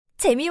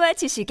재미와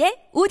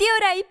지식의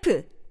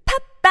오디오라이프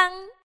팝빵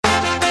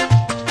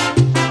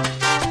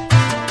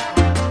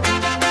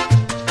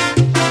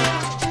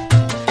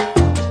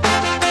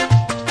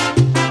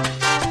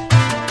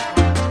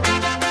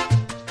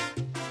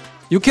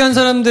유쾌한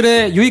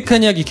사람들의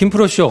유익한 이야기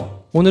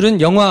김프로쇼. 오늘은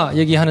영화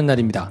얘기하는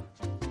날입니다.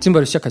 지금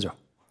바로 시작하죠.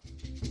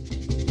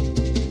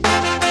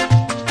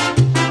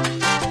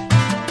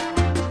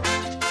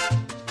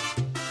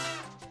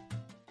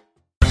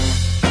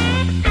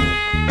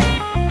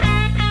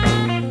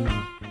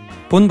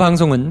 본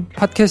방송은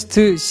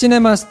팟캐스트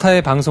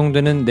시네마스타에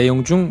방송되는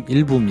내용 중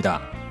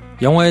일부입니다.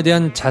 영화에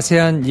대한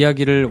자세한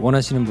이야기를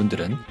원하시는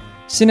분들은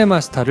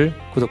시네마스타를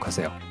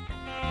구독하세요.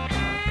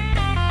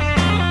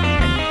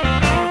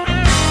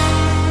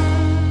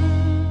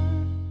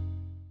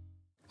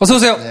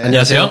 어서오세요. 네,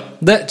 안녕하세요.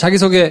 네,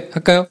 자기소개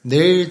할까요?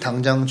 내일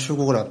당장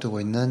출국을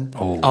앞두고 있는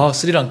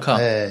스리랑카.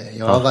 네,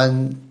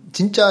 영화관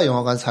진짜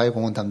영화관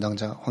사회공헌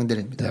담당자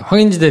황대리입니다. 네,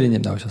 황인지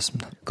대리님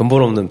나오셨습니다.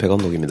 근본 없는 배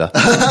감독입니다.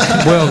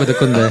 뭐야 그내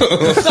건데.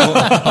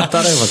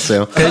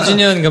 따라해봤어요.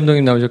 배준현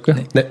감독님 나오셨고요.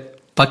 네.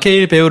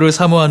 박해일 배우를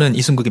사모하는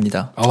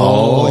이승국입니다.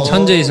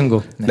 천재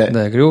이승국. 네.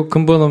 네. 그리고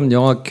근본 없는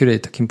영화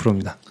큐레이터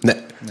김프로입니다. 네.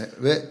 네,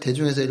 왜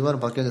대중에서 일반으로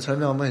바뀌었는지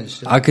설명 한번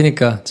해주시죠.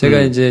 그러니까 제가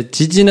이제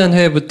지지난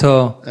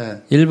회부터 네.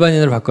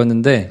 일반인으로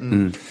바꿨는데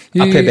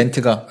앞에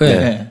멘트가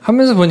네.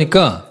 하면서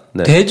보니까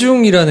네.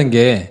 대중이라는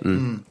게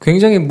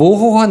굉장히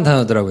모호한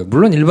단어더라고요.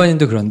 물론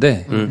일반인도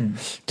그런데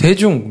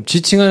대중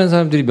지칭하는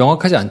사람들이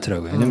명확하지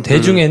않더라고요. 왜냐면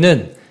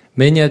대중에는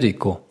매니아도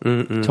있고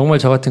정말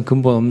저 같은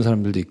근본 없는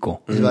사람들도 있고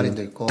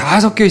일반인도 있고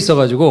다 섞여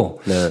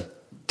있어가지고 네.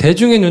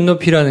 대중의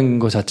눈높이라는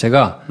것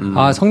자체가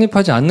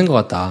성립하지 않는 것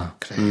같다.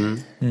 그래.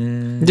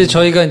 이제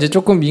저희가 이제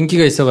조금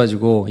인기가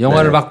있어가지고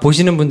영화를 막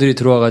보시는 분들이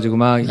들어와가지고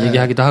막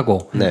얘기하기도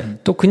하고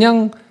또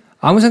그냥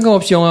아무 생각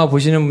없이 영화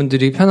보시는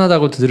분들이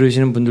편하다고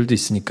들으시는 분들도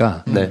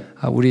있으니까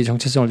우리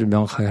정체성을 좀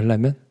명확하게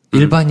하려면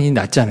일반인이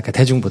낫지 않을까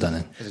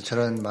대중보다는. 그래서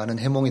저런 많은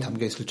해몽이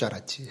담겨 있을 줄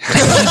알았지.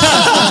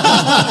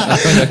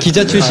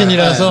 기자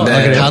출신이라서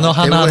단어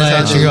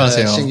하나하나에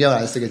중요하세요. 신경을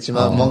안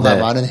쓰겠지만 뭔가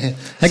많은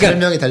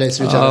설명이 달려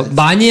있을 줄 알았지.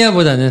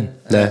 마니아보다는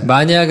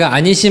마니아가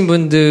아니신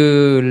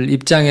분들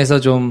입장에서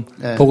좀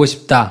보고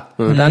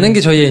싶다라는 게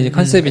저희의 이제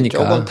컨셉이니까.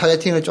 조금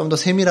타겟팅을 좀 더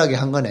세밀하게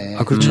한 거네.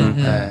 그렇죠.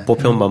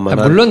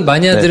 보편만만한. 물론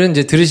마니아들은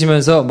이제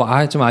들으시면서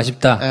좀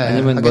아쉽다.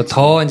 아니면 뭐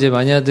더 이제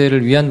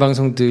마니아들을 위한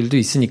방송들도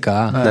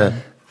있으니까.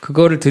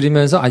 그거를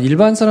들으면서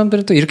일반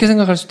사람들은 또 이렇게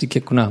생각할 수도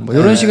있겠구나. 뭐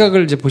이런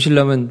시각을 이제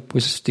보시려면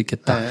보실 수도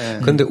있겠다.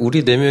 근데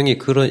우리 네 명이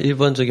그런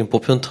일반적인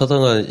보편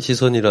타당한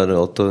시선이라는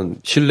어떤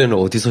신뢰는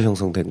어디서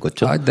형성된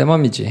거죠? 내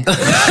맘이지.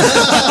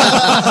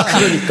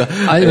 그러니까.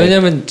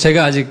 왜냐면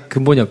제가 아직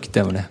근본이 없기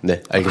때문에.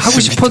 네, 알겠습니다. 하고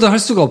싶어도 할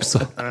수가 없어.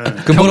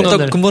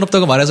 근본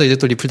없다고 말해서 이제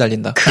또 리플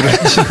달린다.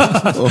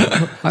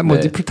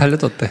 리플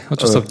달려도 어때?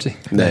 어쩔 수 없지.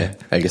 네,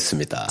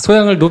 알겠습니다.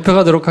 소양을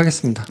높여가도록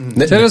하겠습니다.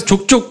 제가 그래서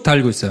족족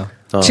달고 있어요.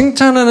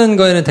 칭찬하는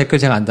거에는 댓글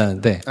제가 안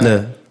다는데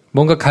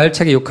뭔가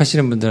가열차게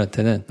욕하시는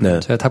분들한테는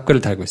제가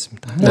답글을 달고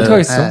있습니다.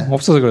 어떡하겠어.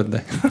 없어서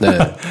그런데.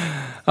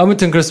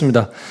 아무튼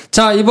그렇습니다.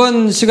 자,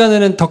 이번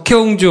시간에는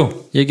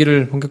덕혜옹주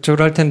얘기를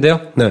본격적으로 할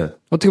텐데요.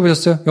 어떻게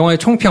보셨어요? 영화의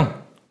총평.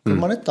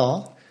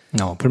 볼만했다.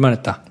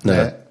 볼만했다.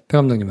 배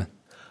감독님은?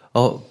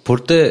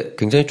 볼 때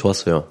굉장히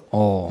좋았어요.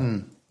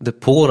 근데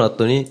보고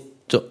났더니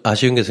좀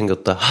아쉬운 게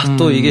생겼다.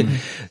 또 이게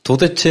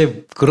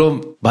도대체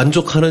그럼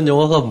만족하는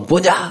영화가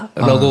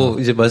뭐냐라고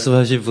이제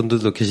말씀하실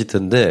분들도 계실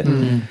텐데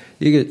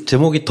이게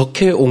제목이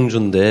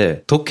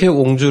덕혜옹주인데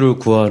덕혜옹주를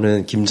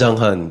구하는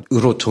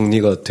김장한으로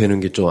정리가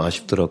되는 게 좀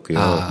아쉽더라고요.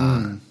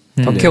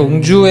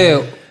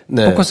 덕혜옹주의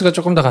포커스가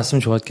조금 더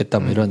갔으면 좋았겠다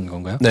뭐 이런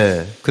건가요?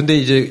 네. 근데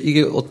이제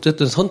이게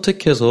어쨌든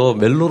선택해서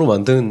멜로로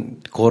만든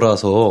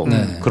거라서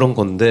그런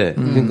건데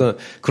그러니까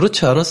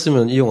그렇지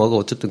않았으면 이 영화가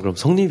어쨌든 그럼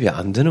성립이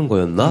안 되는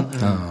거였나?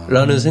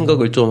 라는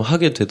생각을 좀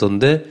하게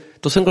되던데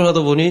또 생각을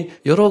하다 보니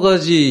여러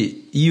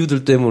가지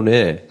이유들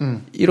때문에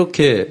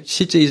이렇게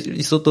실제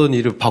있었던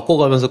일을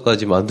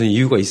바꿔가면서까지 만든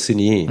이유가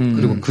있으니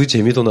그리고 그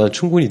재미도 난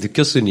충분히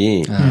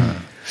느꼈으니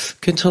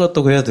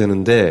괜찮았다고 해야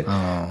되는데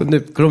근데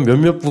그런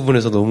몇몇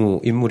부분에서 너무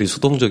인물이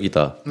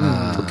수동적이다.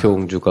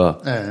 덕혜옹주가.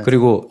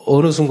 그리고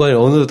어느 순간에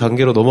어느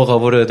단계로 넘어가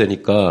버려야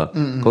되니까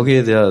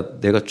거기에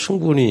대한 내가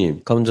충분히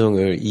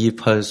감정을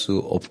이입할 수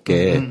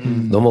없게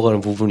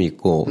넘어가는 부분이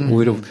있고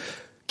오히려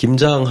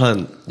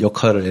김장한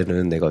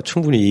역할에는 내가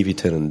충분히 이입이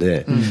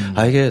되는데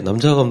이게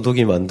남자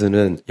감독이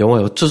만드는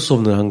영화의 어쩔 수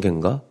없는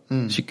한계인가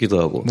싶기도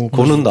하고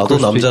그거는 나도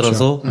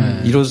남자라서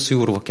이런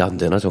식으로밖에 안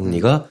되나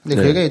정리가. 근데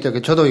그게 있죠.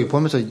 저도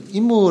보면서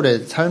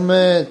인물의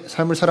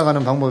삶을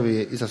살아가는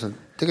방법에 있어서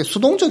되게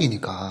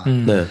수동적이니까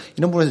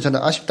이런 부분에서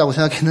저는 아쉽다고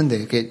생각했는데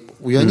이렇게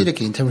우연히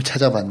이렇게 인터뷰를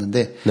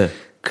찾아봤는데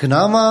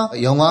그나마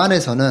영화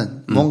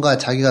안에서는 뭔가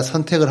자기가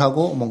선택을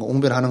하고 뭔가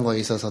옹별하는 거에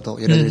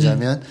있어서도 예를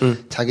들자면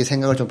자기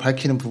생각을 좀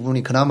밝히는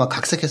부분이 그나마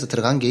각색해서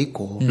들어간 게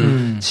있고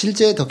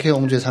실제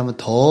덕혜옹주의 삶은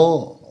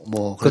더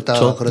그렇다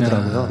그렇죠.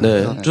 그러더라고요.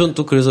 네. 저는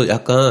또 그래서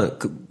약간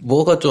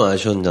뭐가 좀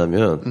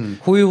아쉬웠냐면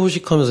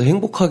호의호식하면서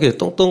행복하게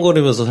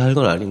떵떵거리면서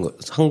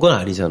산 건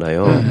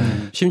아니잖아요.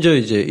 심지어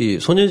이제 이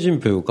손예진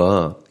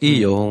배우가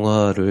이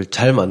영화를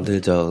잘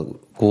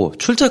만들자고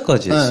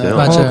출자까지 했어요.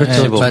 맞아요.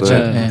 그렇죠.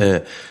 맞아요.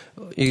 네.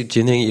 이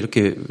진행이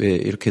왜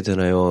이렇게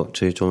되나요?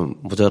 저희 좀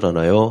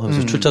모자라나요?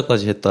 하면서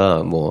출자까지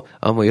했다. 뭐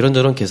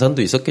이런저런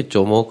계산도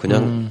있었겠죠.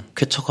 그냥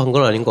쾌척한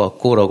건 아닌 것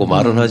같고라고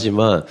말은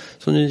하지만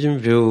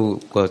손예진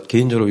배우가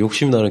개인적으로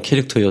욕심나는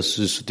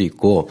캐릭터였을 수도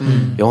있고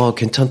영화가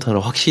괜찮다는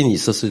확신이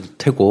있었을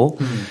테고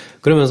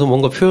그러면서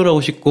뭔가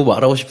표현하고 싶고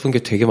말하고 싶은 게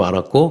되게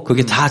많았고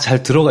그게 다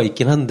잘 들어가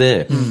있긴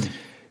한데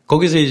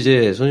거기서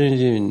이제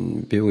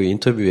손예진 배우의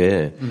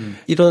인터뷰에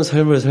이런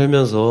삶을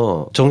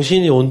살면서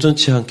정신이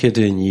온전치 않게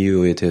된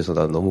이유에 대해서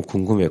난 너무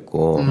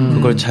궁금했고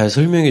그걸 잘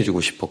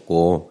설명해주고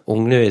싶었고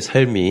옥녀의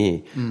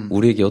삶이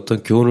우리에게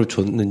어떤 교훈을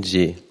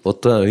줬는지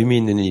어떠한 의미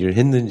있는 일을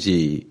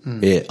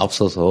했는지에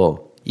앞서서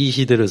이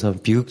시대를 산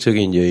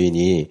비극적인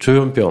여인이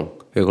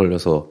조현병에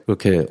걸려서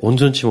그렇게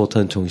온전치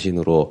못한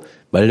정신으로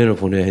말년을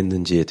보내야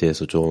했는지에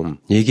대해서 좀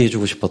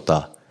얘기해주고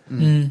싶었다.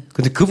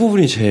 근데 그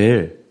부분이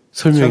제일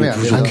설명이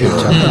부족해요.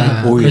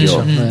 오히려. 그렇죠.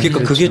 그러니까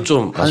그렇죠. 그게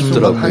좀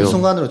아쉽더라고요.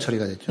 한순간으로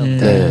처리가 됐죠.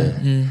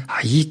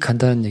 이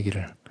간단한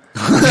얘기를.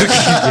 그렇게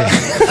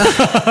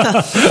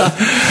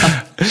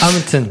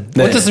아무튼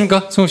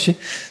어떻습니까, 승우 씨?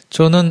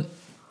 저는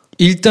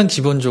일단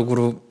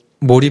기본적으로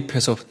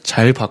몰입해서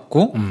잘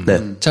봤고,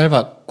 잘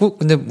봤고,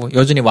 근데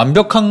여전히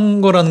완벽한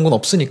거라는 건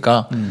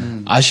없으니까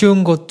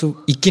아쉬운 것도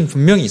있긴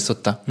분명히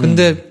있었다.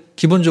 근데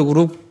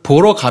기본적으로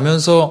보러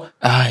가면서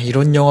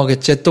이런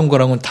영화겠지 했던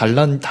거랑은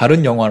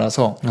다른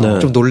영화라서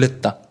좀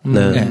놀랬다.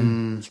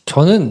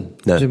 저는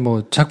이제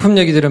작품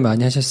얘기들을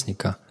많이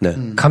하셨으니까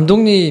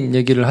감독님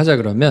얘기를 하자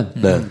그러면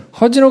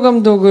허진호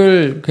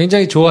감독을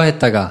굉장히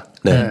좋아했다가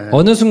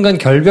어느 순간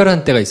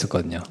결별한 때가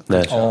있었거든요.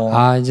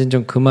 이제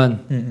좀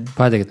그만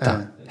봐야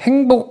되겠다.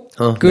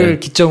 행복을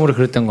기점으로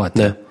그랬던 것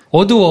같아요.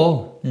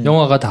 어두워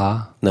영화가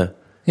다.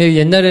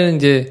 옛날에는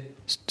이제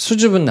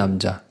수줍은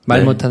남자,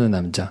 말 못하는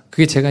남자.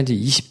 그게 제가 이제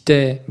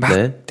 20대 막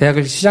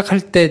대학을 시작할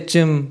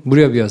때쯤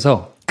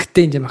무렵이어서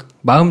그때 이제 막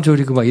마음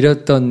졸이고 막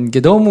이랬던 게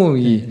너무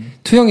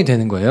투영이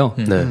되는 거예요.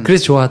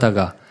 그래서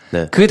좋아하다가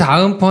그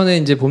다음 편에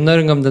이제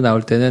봄날은 감다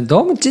나올 때는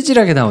너무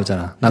찌질하게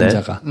나오잖아,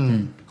 남자가.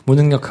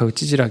 무능력하고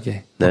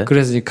찌질하게.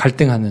 그래서 이제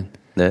갈등하는.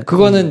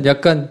 그거는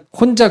약간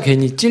혼자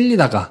괜히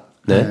찔리다가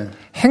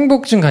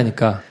행복증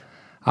가니까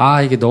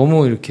이게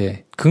너무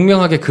이렇게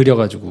극명하게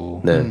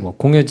그려가지고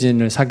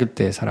공효진을 사귈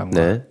때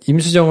사람과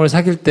임수정을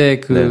사귈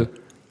때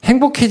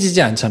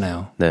행복해지지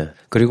않잖아요.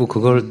 그리고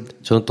그걸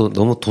저는 또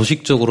너무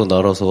도식적으로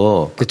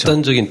나눠서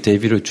극단적인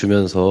대비를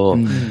주면서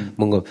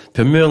뭔가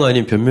변명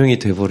아닌 변명이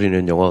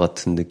돼버리는 영화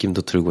같은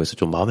느낌도 들고 해서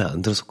좀 마음에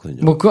안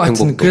들었었거든요.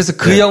 하여튼 그래서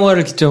그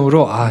영화를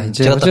기점으로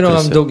이제 허진호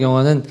감독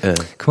영화는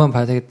그만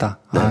봐야 되겠다.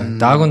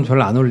 나하고는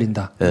별로 안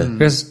어울린다.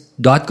 그래서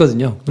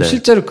놨거든요.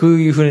 실제로 그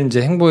이후는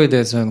이제 행복에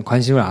대해서는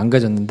관심을 안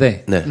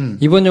가졌는데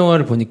이번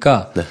영화를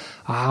보니까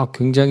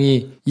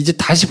굉장히 이제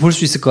다시 볼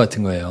수 있을 것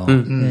같은 거예요.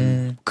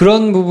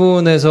 그런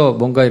부분에서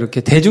뭔가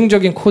이렇게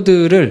대중적인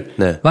코드를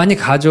많이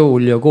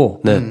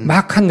가져오려고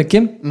막 한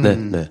느낌?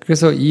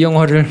 그래서 이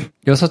영화를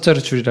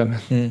 6자로 줄이라면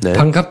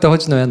반갑다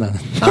허진호야 나는.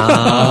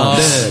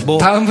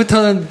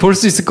 다음부터는 볼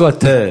수 있을 것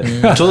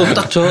같아. 저는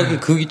딱 정확히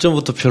그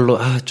기점부터 별로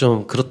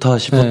좀 그렇다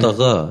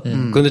싶었다가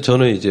근데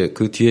저는 이제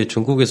그 뒤에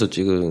중국에서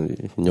찍은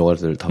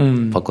영화들 다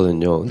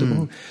봤거든요.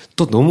 근데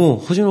또 너무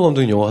허진호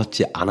감독 영화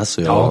같지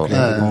않았어요.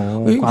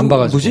 안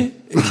봐가지고.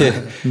 뭐지? 이렇게.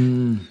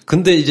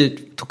 근데 이제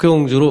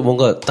덕혜옹주로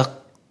뭔가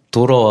딱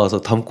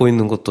돌아와서 담고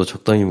있는 것도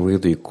적당히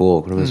무게도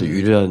있고 그러면서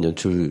유려한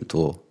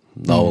연출도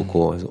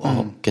나오고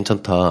그래서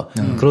괜찮다.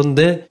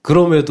 그런데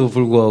그럼에도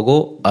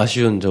불구하고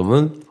아쉬운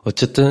점은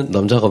어쨌든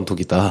남자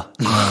감독이다.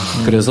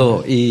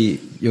 그래서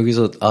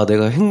여기서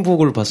내가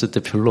행복을 봤을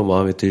때 별로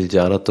마음에 들지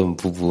않았던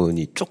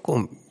부분이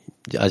조금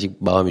아직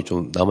마음이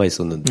좀 남아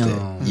있었는데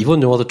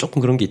이번 영화도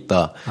조금 그런 게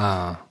있다.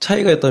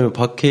 차이가 있다면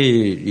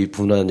박해일이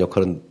분한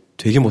역할은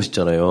되게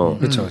멋있잖아요.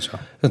 그렇죠.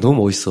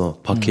 너무 멋있어.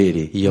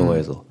 박해일이 이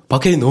영화에서.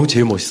 박해일이 너무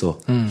제일 멋있어.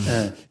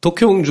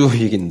 덕혜옹주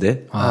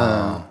얘기인데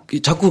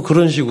자꾸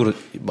그런 식으로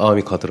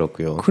마음이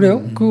가더라고요.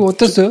 그래요?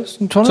 어땠어요?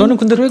 저는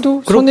근데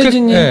그래도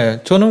손예진이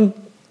저는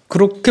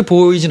그렇게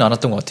보이진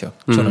않았던 것 같아요.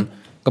 저는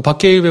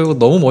박해일 배우가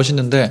너무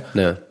멋있는데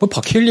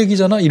박해일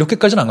얘기잖아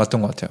이렇게까지는 안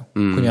갔던 것 같아요.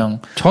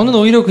 그냥 저는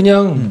오히려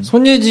그냥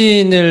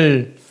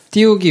손예진을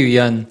띄우기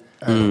위한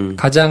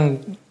가장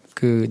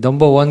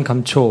넘버원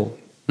감초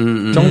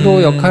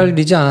정도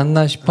역할이지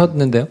않았나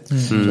싶었는데요.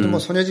 저도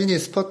손예진이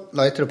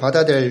스포트라이트를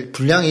받아야 될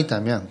분량이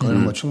있다면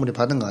그걸 충분히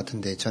받은 것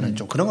같은데 저는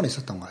좀 그런 건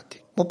있었던 것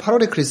같아요.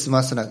 8월의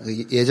크리스마스나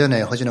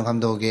예전에 허진호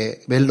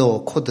감독의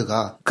멜로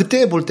코드가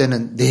그때 볼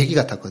때는 내 얘기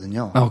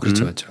같았거든요.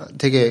 그렇죠.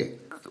 되게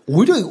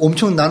오히려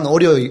엄청 난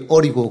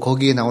어리고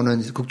거기에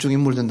나오는 극중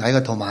인물들은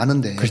나이가 더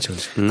많은데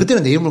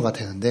그때는 내 인물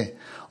같았는데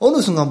어느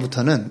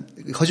순간부터는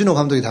허진호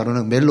감독이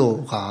다루는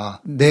멜로가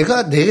내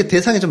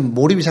대상에 좀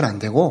몰입이 잘 안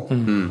되고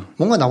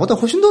뭔가 나보다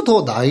훨씬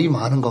더 나이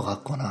많은 것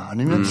같거나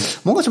아니면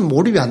뭔가 좀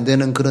몰입이 안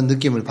되는 그런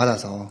느낌을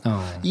받아서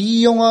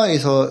이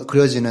영화에서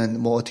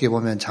그려지는 뭐 어떻게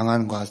보면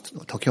장한과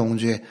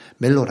덕혜옹주의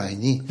멜로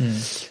라인이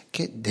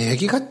이렇게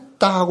내기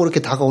같다고 이렇게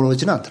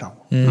다가오지는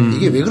않더라고.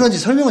 이게 왜 그런지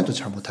설명은 또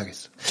잘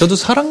못하겠어. 저도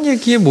사랑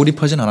얘기에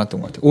몰입하진 않았던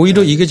것 같아요.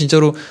 오히려 이게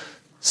진짜로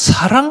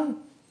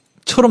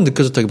사랑처럼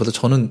느껴졌다기보다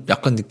저는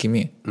약간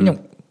느낌이 그냥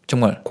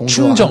정말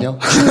충정.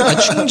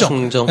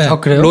 충정. 네. 아,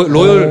 그래요?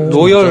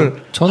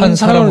 로열한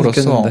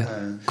사람으로서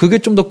그게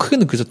좀 더 크게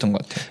느껴졌던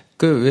것 같아요.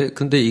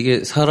 근데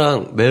이게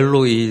사랑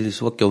멜로일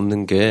수밖에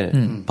없는 게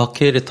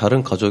박해일의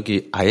다른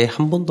가족이 아예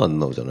한 번도 안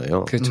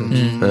나오잖아요. 그렇죠.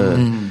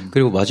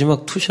 그리고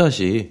마지막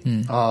투샷이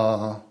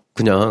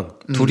그냥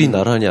둘이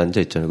나란히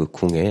앉아 있잖아요, 그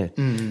궁에.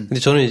 근데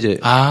저는 이제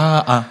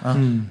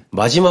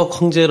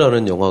마지막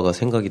황제라는 영화가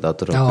생각이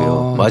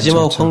나더라고요. 마지막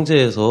그렇죠.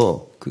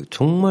 황제에서 그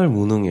정말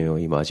무능해요,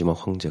 이 마지막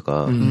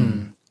황제가.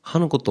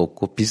 하는 것도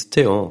없고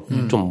비슷해요.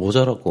 좀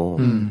모자라고.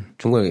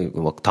 중간에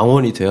막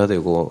당원이 돼야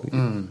되고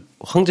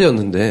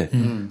황제였는데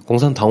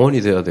공산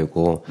당원이 돼야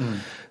되고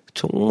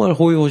정말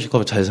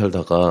호의호식하면 잘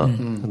살다가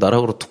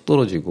나락으로 툭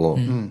떨어지고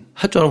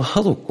할 줄 아는 건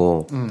하나도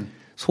없고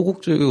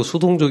소극적이고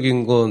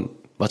수동적인 건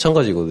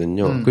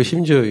마찬가지거든요. 그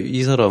심지어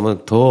이 사람은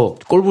더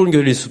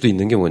꼴불견일 수도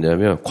있는 게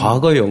뭐냐면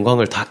과거의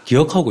영광을 다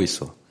기억하고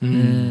있어.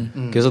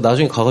 그래서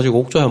나중에 가가지고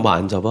옥조에 한번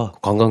앉아봐.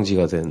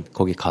 관광지가 된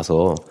거기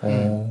가서.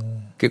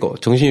 그러니까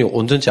정신이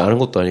온전치 않은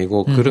것도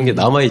아니고 그런 게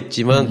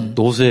남아있지만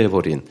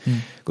노쇠해버린.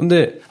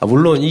 근데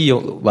물론 이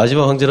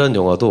마지막 황제라는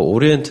영화도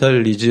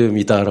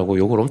오리엔탈리즘이다라고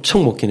욕을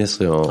엄청 먹긴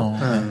했어요.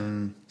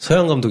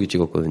 서양 감독이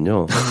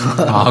찍었거든요.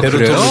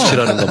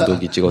 베르토루치라는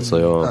감독이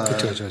찍었어요.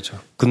 그렇죠.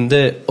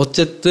 근데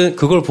어쨌든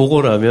그걸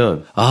보고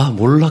나면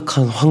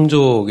몰락한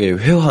황족의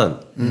회환이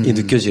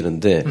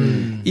느껴지는데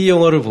이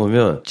영화를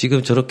보면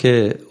지금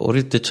저렇게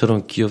어릴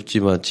때처럼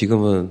귀엽지만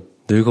지금은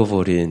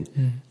늙어버린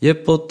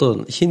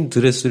예뻤던 흰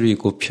드레스를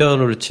입고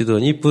피아노를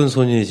치던 이쁜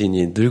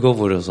손예진이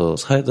늙어버려서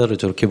사이다를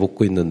저렇게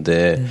먹고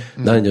있는데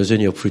나는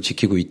여전히 옆을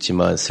지키고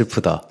있지만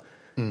슬프다.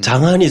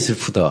 장한이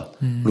슬프다로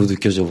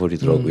느껴져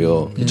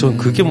버리더라고요. 저는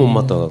그게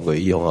못마땅한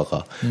거예요, 이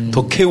영화가.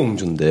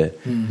 덕혜옹주인데.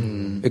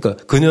 그러니까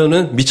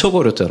그녀는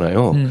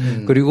미쳐버렸잖아요.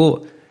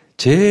 그리고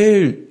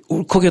제일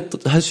울컥해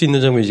할 수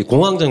있는 장면이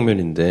공항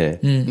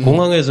장면인데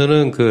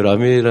공항에서는 그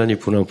라미란이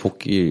분한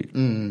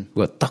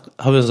복귀가 딱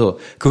하면서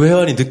그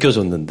회환이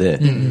느껴졌는데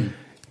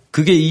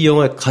그게 이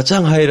영화의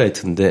가장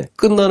하이라이트인데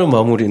끝나는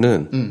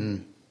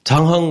마무리는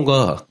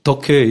장한과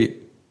덕혜의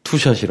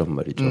투샷이란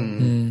말이죠.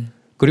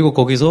 그리고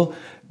거기서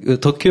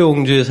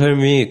덕혜옹주의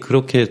삶이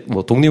그렇게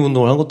뭐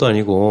독립운동을 한 것도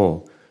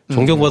아니고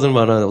존경받을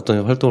만한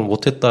어떤 활동을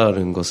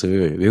못했다는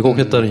것을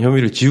왜곡했다는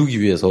혐의를 지우기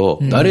위해서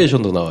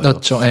나레이션도 나와요.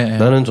 그렇죠.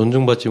 나는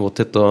존중받지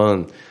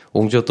못했던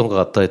옹주였던 것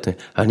같다 했더니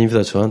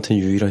아닙니다.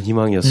 저한테는 유일한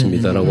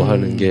희망이었습니다라고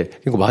하는 게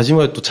그러니까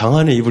마지막에 또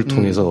장한의 입을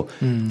통해서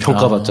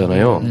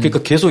평가받잖아요.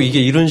 그러니까 계속 이게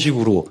이런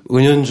식으로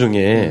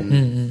은연중에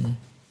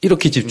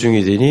이렇게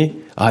집중이 되니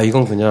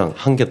이건 그냥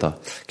한계다.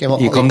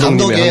 이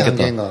감독의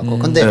한계인 것 같고.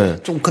 근데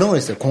좀 그런 거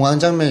있어요. 공항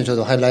장면이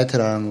저도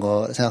하이라이트라는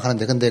거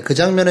생각하는데 근데 그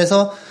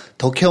장면에서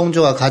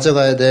덕혜옹주가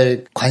가져가야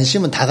될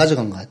관심은 다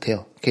가져간 것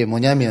같아요. 그게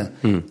뭐냐면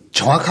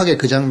정확하게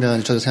그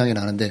장면 저도 생각이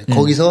나는데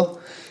거기서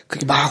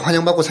그게 막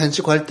환영받고 사진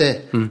찍고 할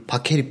때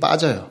박해일이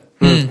빠져요.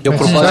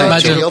 옆으로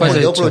빠져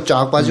옆으로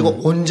쫙 빠지고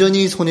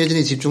온전히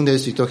손예진이 집중될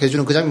수 있도록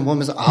해주는 그 장면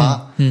보면서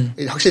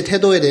확실히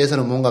태도에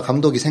대해서는 뭔가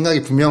감독이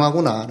생각이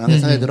분명하구나라는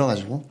생각이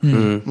들어가지고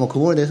뭐 그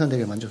부분에 대해서는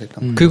되게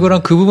만족했던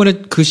그거랑 그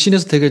부분에 그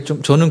씬에서 되게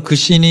좀 저는 그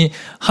씬이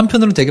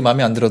한편으로는 되게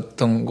마음에 안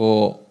들었던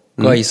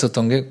거가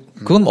있었던 게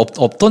그건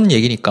없던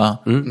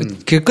얘기니까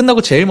그게 끝나고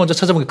제일 먼저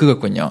찾아본 게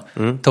그거였거든요.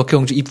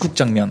 덕혜옹주 입국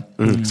장면.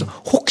 그래서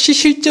혹시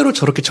실제로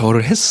저렇게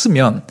절을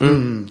했으면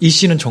이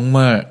씬은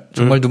정말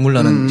눈물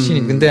나는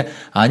씬이 근데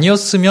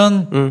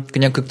아니었으면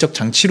그냥 극적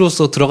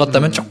장치로서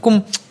들어갔다면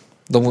조금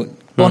너무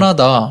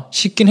뻔하다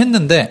싶긴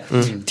했는데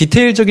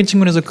디테일적인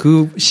측면에서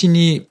그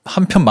씬이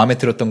한편 마음에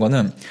들었던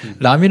거는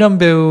라미란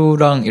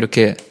배우랑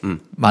이렇게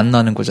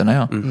만나는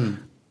거잖아요.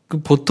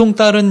 그 보통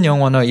다른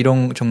영화나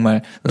이런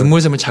정말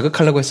눈물샘을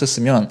자극하려고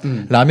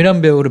했었으면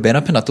라미란 배우를 맨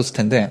앞에 놔뒀을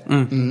텐데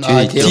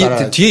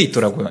뒤에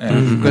있더라고요.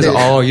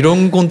 그래서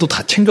이런 건 또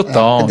다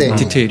챙겼다.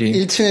 디테일이.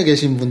 1층에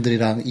계신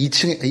분들이랑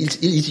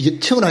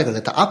 2층으로 하니까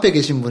그랬다. 앞에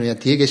계신 분이랑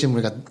뒤에 계신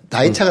분이랑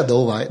나이 차가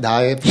너무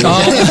나의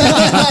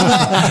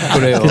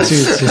그래요.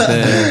 그치.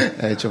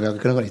 네, 좀 약간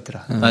그런 건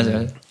있더라.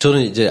 맞아요.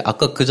 저는 이제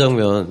아까 그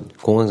장면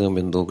공항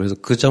장면도 그래서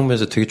그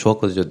장면에서 되게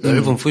좋았거든요.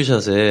 넓은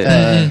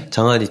풀샷에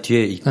장한이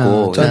뒤에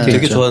있고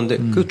되게 좋았는데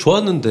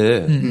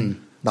좋았는데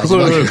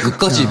그걸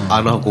끝까지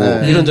안 하고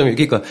이런 장면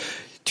그러니까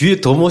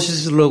뒤에 더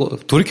멋있으려고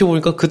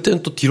돌이켜보니까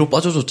그때는 또 뒤로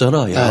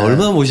빠져줬잖아. 야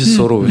얼마나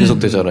멋있어로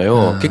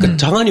해석되잖아요. 그러니까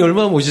장한이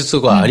얼마나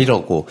멋있어가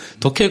아니라고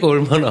덕혜가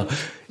얼마나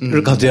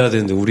를 가져야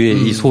되는데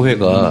우리의 이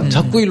소회가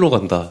자꾸 일로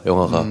간다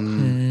영화가.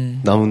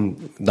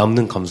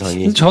 남는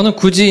감상이. 저는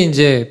굳이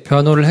이제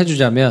변호를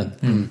해주자면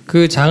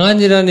그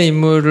장한이라는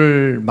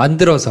인물을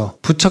만들어서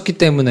붙였기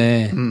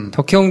때문에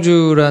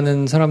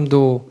덕혜옹주라는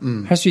사람도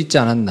할 수 있지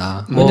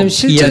않았나. 왜냐면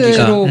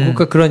실제로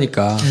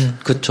그러니까.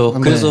 그렇죠.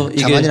 그래서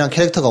이게 장한이라는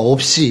캐릭터가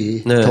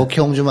없이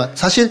덕혜옹주만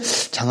사실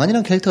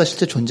장한이라는 캐릭터가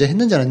실제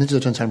존재했는지 안 했는지도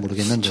전 잘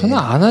모르겠는데. 저는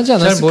안 하지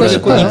않았을까 잘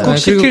모르겠고 싶어요.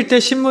 입국시킬 때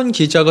신문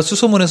기자가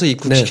수소문해서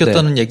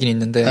입국시켰다는 얘기는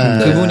있는데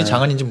그분이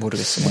장한인지는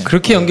모르겠어요.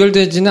 그렇게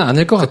연결되지는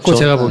않을 것 같고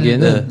제가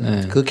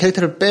보기에는 그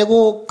캐릭터를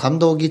빼고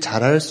감독이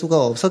잘할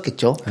수가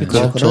없었겠죠.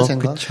 그런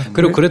생각.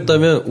 그리고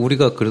그랬다면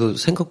우리가 그래도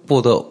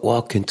생각보다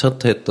와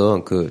괜찮다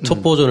했던 그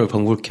첫 버전을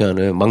방불케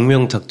하는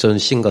망명 작전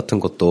씬 같은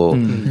것도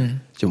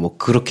이제 뭐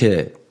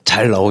그렇게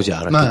잘 나오지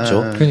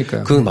않았겠죠.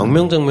 그러니까요. 그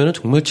망명 장면은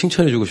정말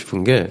칭찬해주고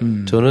싶은 게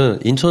저는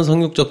인천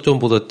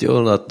상륙작전보다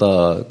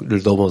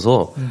뛰어났다를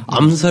넘어서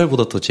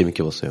암살보다 더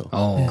재밌게 봤어요.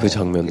 그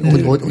장면.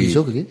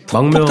 어디죠 그게?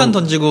 폭탄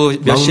던지고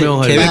몇시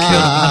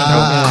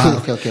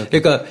계획해야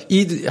그러니까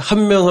이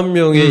한 명 한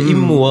명의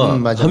임무와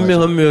한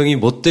명 한 명이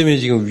뭐 때문에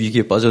지금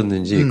위기에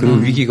빠졌는지 그리고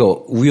위기가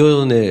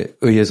우연에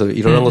의해서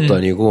일어난 것도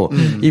아니고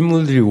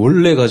인물들이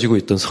원래 가지고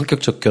있던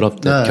성격적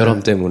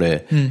결함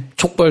때문에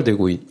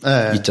촉발되고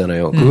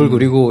있잖아요. 그걸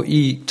그리고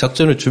이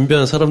작전을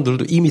준비하는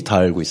사람들도 이미 다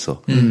알고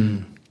있어.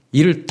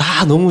 일을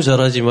다 너무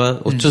잘하지만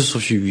어쩔 수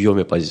없이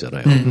위험에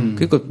빠지잖아요.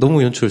 그러니까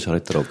너무 연출을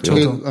잘했더라고요.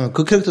 저도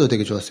그 캐릭터도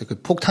되게 좋았어요. 그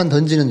폭탄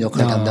던지는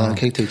역할 담당하는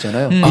캐릭터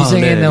있잖아요.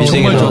 미생에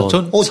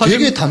나오는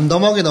되게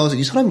담담하게 나와서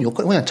이 사람이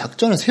역할 그냥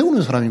작전을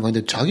세우는 사람인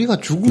건데 자기가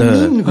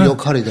죽는 그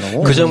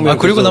역할이더라고. 그 장면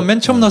그리고 난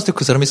맨 처음 나왔을 때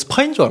그 사람이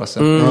스파인 줄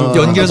알았어요.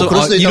 연기에서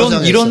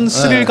이런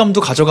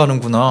스릴감도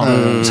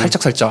가져가는구나.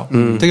 살짝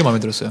되게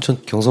마음에 들었어요. 전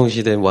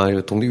경성시대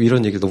독립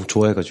이런 얘기 너무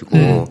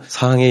좋아해가지고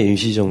상해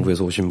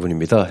임시정부에서 오신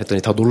분입니다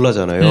했더니 다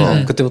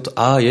놀라잖아요. 그때부터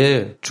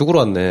얘 죽으러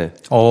왔네.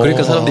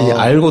 그러니까 사람들이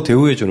알고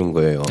대우해 주는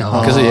거예요.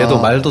 그래서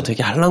얘도 말도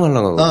되게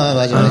할랑할랑하고.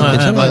 맞아요.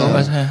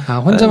 괜찮아요.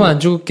 혼자만 안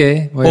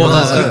죽을게.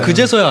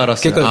 그제서야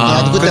알았어요.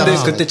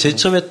 그러니까 그때 제일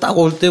처음에 딱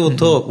올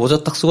때부터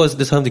모자 딱 쓰고 왔을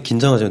때 사람들이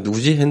긴장하잖아요.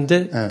 누구지?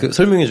 했는데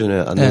설명해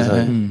주네요.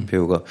 안내사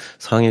배우가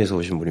상해에서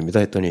오신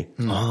분입니다 했더니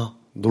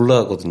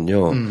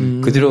놀라거든요.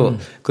 그 뒤로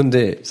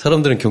근데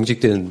사람들은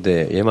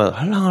경직되는데 얘만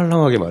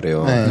할랑할랑하게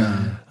말해요.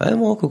 아니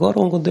뭐 그거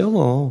하러 온 건데요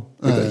뭐.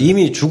 그러니까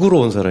이미 죽으러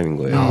온 사람인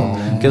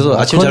거예요. 그래서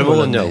아침 잘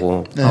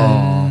먹었냐고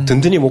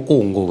든든히 먹고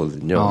온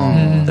거거든요.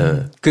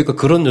 그러니까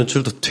그런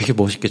연출도 되게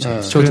멋있게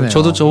잘했어요.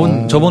 저도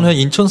저번 회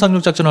인천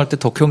상륙작전 할 때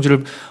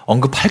덕혜옹주를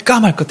언급할까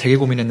말까 되게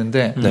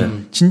고민했는데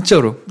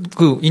진짜로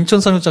그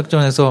인천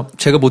상륙작전에서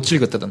제가 못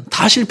즐겼다던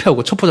다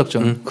실패하고 첩보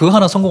작전 그거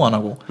하나 성공 안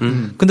하고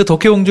근데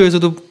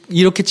덕혜옹주에서도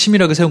이렇게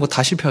치밀하게 세운 거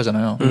다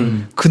실패하잖아요.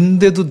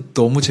 근데도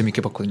너무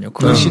재밌게 봤거든요.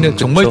 그 씬을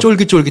정말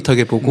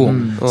쫄깃쫄깃하게 보고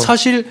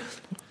사실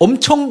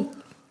엄청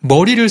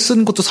머리를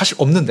쓴 것도 사실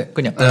없는데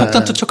그냥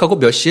폭탄 투척하고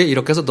몇 시에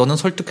이렇게 해서 너는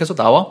설득해서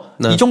나와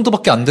이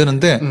정도밖에 안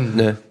되는데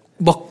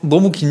막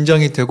너무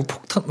긴장이 되고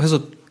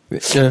폭탄해서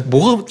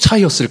뭐가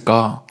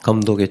차이였을까?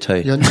 감독의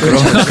차이. 그냥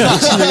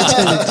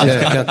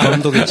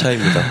감독의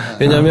차이입니다.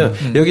 왜냐하면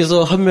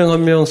여기서 한 명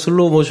한 명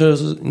슬로우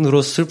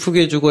모션으로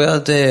슬프게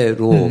죽어야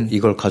돼로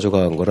이걸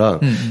가져간 거랑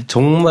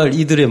정말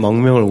이들의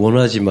망명을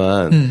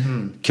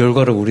원하지만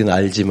결과를 우리는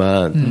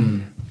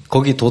알지만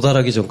거기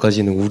도달하기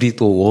전까지는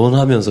우리도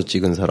원하면서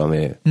찍은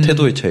사람의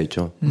태도의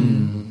차이죠.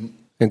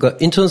 그러니까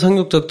인천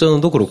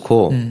상륙작전도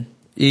그렇고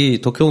이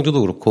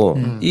덕혜옹주도 그렇고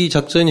이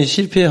작전이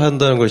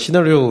실패한다는 걸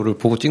시나리오를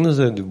보고 찍는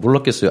사람들이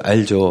몰랐겠어요.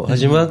 알죠.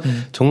 하지만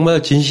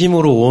정말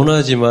진심으로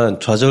원하지만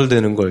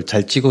좌절되는 걸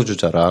잘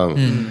찍어주자랑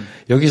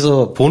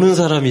여기서 보는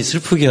사람이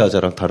슬프게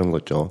하자랑 다른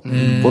거죠.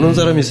 보는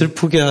사람이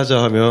슬프게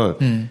하자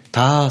하면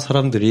다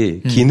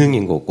사람들이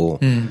기능인 거고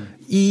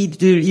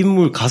이들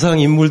인물 가상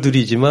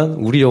인물들이지만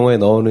우리 영화에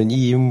나오는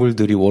이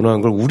인물들이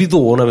원하는 걸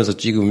우리도 원하면서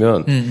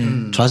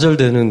찍으면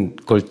좌절되는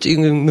걸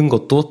찍는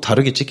것도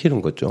다르게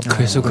찍히는 거죠.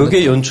 그래서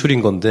그게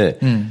연출인 건데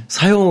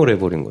사용을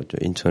해버린 거죠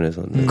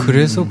인천에서는.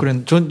 그래서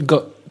전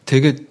그러니까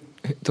되게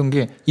했던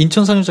게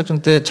인천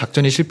상륙작전 때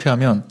작전이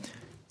실패하면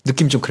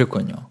느낌이 좀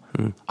그랬거든요.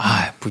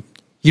 뭐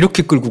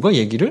이렇게 끌고 가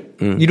얘기를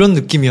이런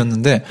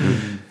느낌이었는데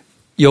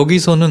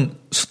여기서는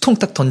수통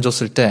딱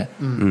던졌을 때.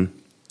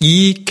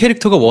 이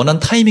캐릭터가 원한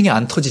타이밍에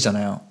안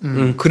터지잖아요.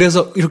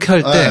 그래서 이렇게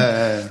할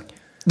때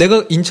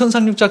내가 인천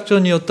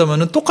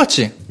상륙작전이었다면은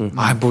똑같이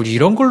뭘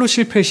이런 걸로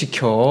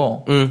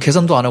실패시켜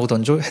계산도 안 하고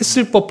던져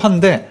했을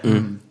법한데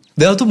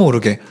나도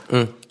모르게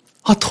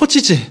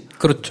터지지.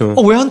 그렇죠.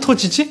 왜 안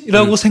터지지?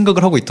 라고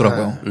생각을 하고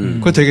있더라고요.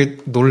 그거 되게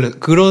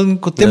그런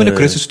것 때문에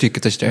그랬을 수도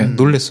있겠다, 진짜.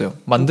 놀랬어요.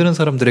 만드는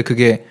사람들의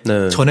그게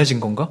전해진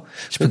건가?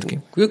 싶은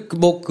느낌.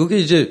 그게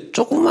이제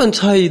조그만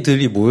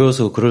차이들이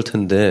모여서 그럴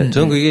텐데,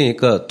 저는 그게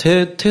그러니까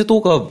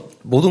태도가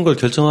모든 걸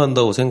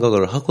결정한다고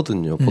생각을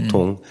하거든요,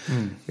 보통.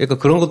 그러니까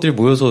그런 것들이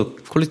모여서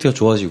퀄리티가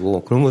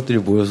좋아지고, 그런 것들이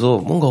모여서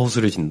뭔가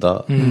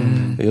허술해진다.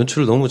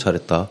 연출을 너무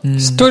잘했다.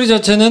 스토리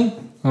자체는,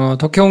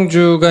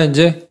 덕혜옹주가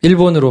이제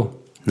일본으로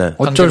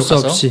어쩔 수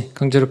없이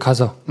강제로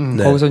가서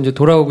거기서 이제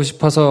돌아오고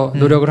싶어서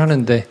노력을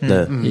하는데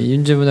이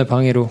윤제문의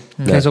방해로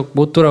계속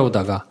못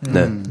돌아오다가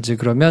이제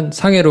그러면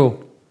상해로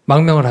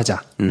망명을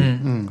하자.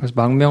 그래서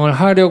망명을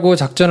하려고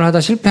작전을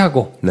하다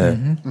실패하고,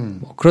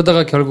 뭐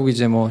그러다가 결국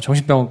이제 뭐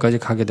정신병원까지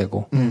가게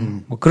되고,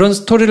 뭐 그런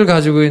스토리를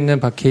가지고 있는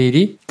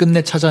박해일이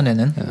끝내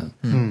찾아내는,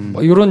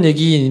 뭐 이런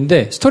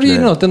얘기인데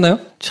스토리는 어땠나요?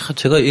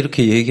 제가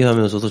이렇게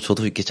얘기하면서도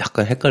저도 이렇게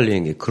잠깐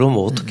헷갈리는 게, 그러면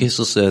어떻게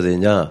했었어야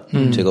되냐?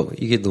 제가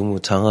이게 너무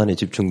장안에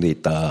집중돼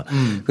있다.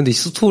 근데 이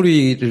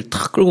스토리를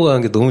탁 끌고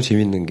가는 게 너무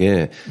재밌는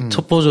게,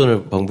 첫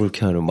버전을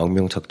방불케 하는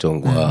망명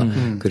작전과,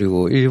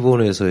 그리고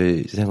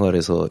일본에서의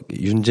생활에서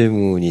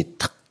윤재문이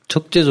탁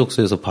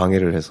적재적소에서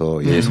방해를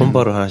해서 얘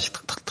손발을 하나씩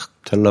탁탁탁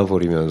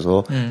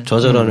잘라버리면서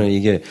좌절하는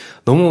이게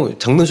너무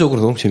장르적으로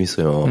너무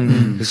재밌어요.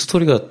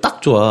 스토리가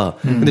딱 좋아.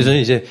 근데 저는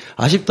이제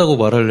아쉽다고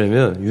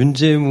말하려면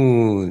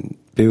윤재문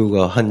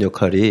배우가 한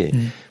역할이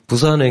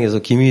부산행에서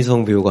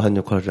김희성 배우가 한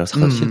역할이랑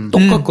사실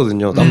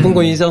똑같거든요. 나쁜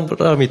건 이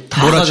사람이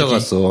다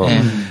가져갔어.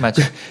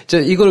 맞아.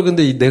 이걸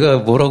근데 내가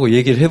뭐라고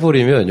얘기를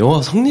해버리면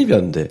영화 성립이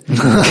안 돼.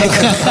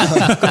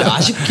 근데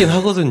아쉽긴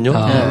하거든요.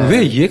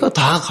 왜 얘가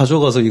다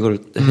가져가서 이걸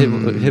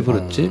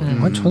해버렸지?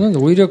 저는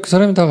오히려 그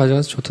사람이 다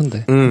가져가서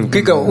좋던데.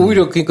 그러니까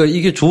오히려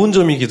이게 좋은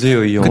점이기도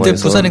해요, 이 영화에서.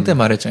 그때 부산행 때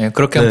말했죠.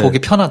 그렇게 하면 보기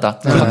편하다.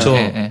 그렇죠.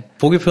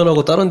 보기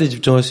편하고 다른 데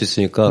집중할 수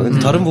있으니까. 근데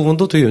다른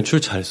부분도 되게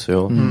연출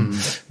잘했어요.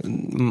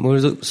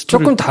 그래서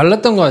조금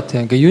달랐던 것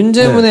같아요. 그러니까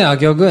윤재문의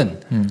악역은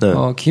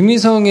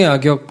김희성의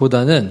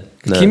악역보다는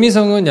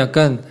김희성은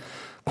약간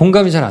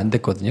공감이 잘 안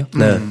됐거든요.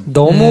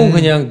 너무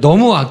그냥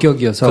너무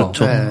악역이어서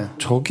그렇죠.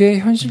 저게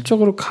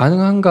현실적으로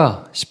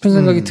가능한가 싶은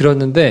생각이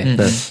들었는데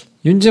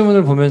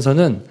윤재문을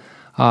보면서는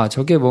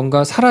저게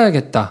뭔가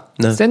살아야겠다.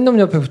 센 놈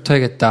옆에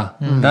붙어야겠다.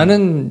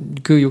 라는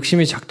그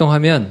욕심이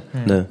작동하면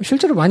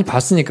실제로 많이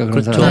봤으니까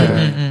그런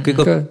사람을.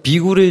 그러니까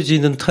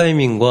비굴해지는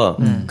타이밍과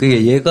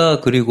그게 얘가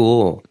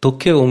그리고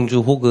덕혜옹주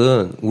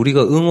혹은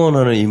우리가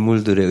응원하는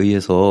인물들에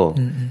의해서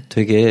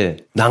되게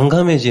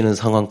난감해지는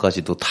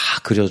상황까지도 다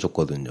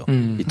그려줬거든요.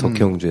 이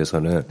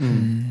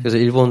덕혜옹주에서는. 그래서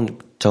일본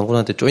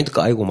장군한테 조인트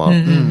까이고 막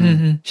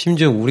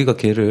심지어 우리가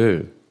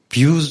걔를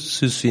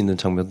비웃을 수 있는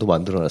장면도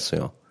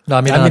만들어놨어요.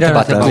 남이한테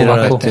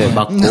맞고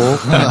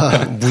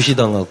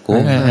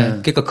무시당하고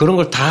그러니까 그런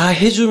걸 다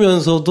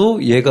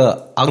해주면서도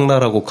얘가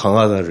악랄하고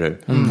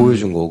강하다를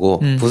보여준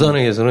거고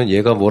부산행에서는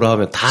얘가 뭐라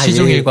하면 다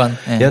시종일관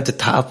얘한테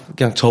다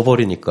그냥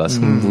져버리니까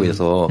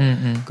승부에서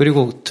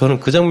그리고 저는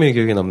그 장면이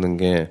기억에 남는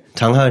게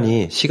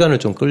장한이 시간을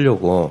좀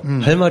끌려고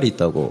할 말이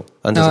있다고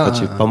앉아서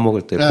같이 밥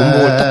먹을 때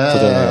군복을 딱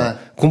보잖아요.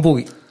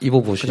 군복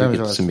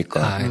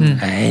입어보시겠습니까?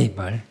 에이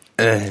말.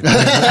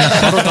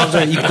 바로 다음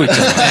장에 입고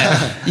있잖아요.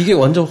 이게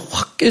완전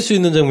확 깰 수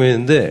있는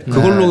장면인데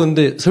그걸로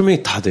근데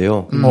설명이 다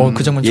돼요.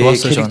 그 장면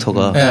좋았어요.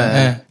 캐릭터가.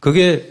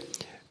 그게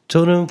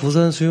저는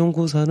부산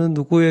수용구 사는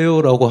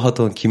누구예요? 라고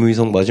하던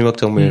김의성 마지막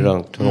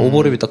장면이랑 저는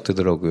오버랩이 딱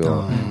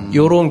되더라고요.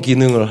 요런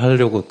기능을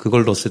하려고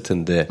그걸 넣었을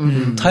텐데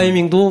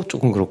타이밍도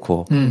조금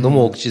그렇고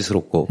너무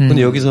억지스럽고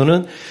근데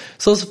여기서는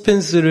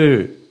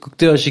서스펜스를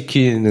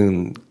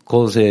극대화시키는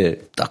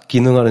것에 딱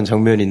기능하는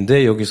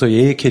장면인데 여기서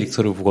얘의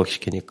캐릭터를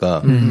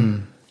부각시키니까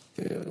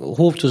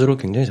호흡 조절을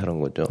굉장히 잘한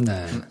거죠.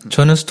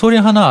 저는 스토리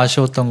하나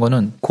아쉬웠던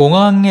거는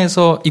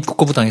공항에서 입국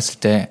거부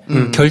당했을 때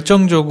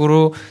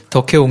결정적으로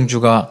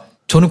덕혜옹주가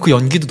저는 그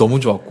연기도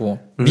너무 좋았고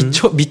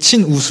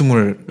미친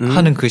웃음을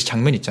하는 그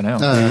장면 있잖아요.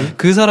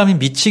 그 사람이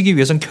미치기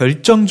위해선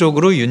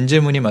결정적으로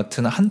윤재문이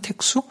맡은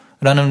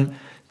한택수라는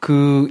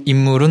그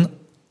인물은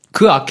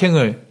그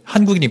악행을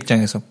한국인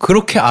입장에서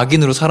그렇게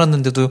악인으로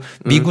살았는데도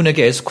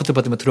미군에게 에스코트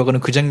받으며 들어가는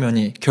그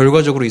장면이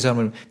결과적으로 이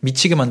사람을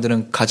미치게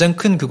만드는 가장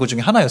큰 그거 중에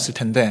하나였을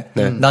텐데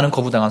나는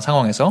거부당한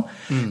상황에서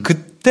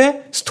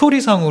그때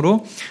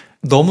스토리상으로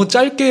너무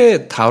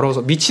짧게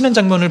다뤄서 미치는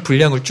장면을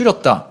분량을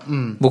줄였다.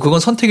 뭐 그건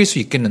선택일 수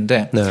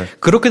있겠는데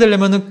그렇게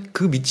되려면은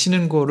그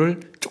미치는 거를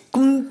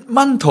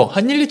조금만 더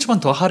한 1, 2초만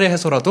더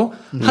할애해서라도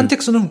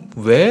한택수는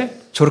왜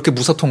저렇게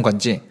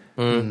무사통과인지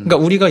그러니까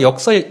우리가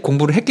역사에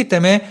공부를 했기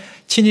때문에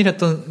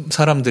친일했던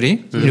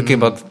사람들이 이렇게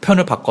막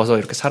편을 바꿔서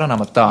이렇게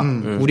살아남았다.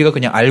 우리가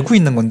그냥 알고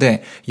있는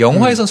건데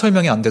영화에선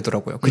설명이 안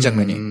되더라고요. 그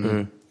장면이.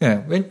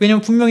 예, 왜냐면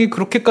분명히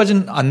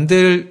그렇게까지는 안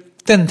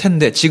될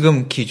텐데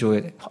지금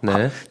기조에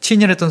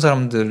친일했던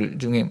사람들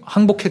중에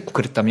항복했고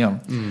그랬다면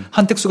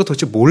한택수가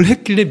도대체 뭘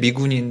했길래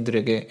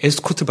미군인들에게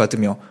에스코트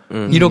받으며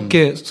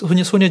이렇게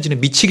소녀진을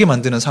미치게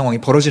만드는 상황이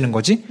벌어지는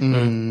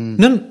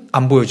거지는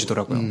안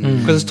보여주더라고요.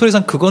 그래서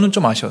스토리상 그거는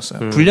좀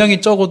아쉬웠어요. 분량이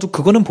적어도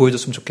그거는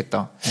보여줬으면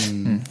좋겠다.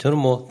 저는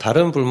뭐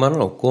다른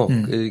불만은 없고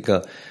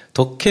그러니까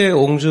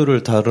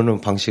덕혜옹주를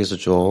다루는 방식에서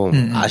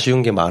좀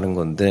아쉬운 게 많은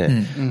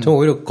건데 저는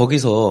오히려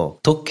거기서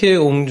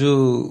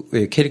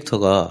덕혜옹주의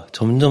캐릭터가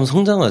점점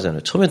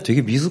성장하잖아요. 처음엔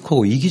되게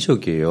미숙하고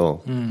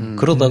이기적이에요.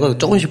 그러다가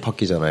조금씩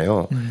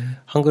바뀌잖아요.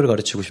 한글을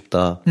가르치고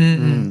싶다.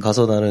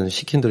 가서 나는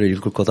시킨 대로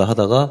읽을 거다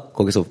하다가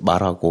거기서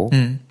말하고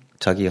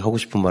자기 하고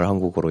싶은 말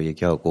한국어로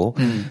얘기하고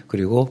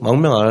그리고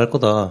망명 안 할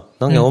거다.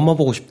 난 그냥 엄마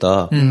보고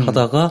싶다.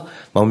 하다가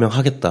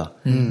망명하겠다.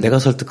 내가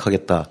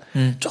설득하겠다.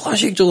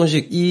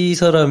 조금씩 이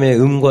사람의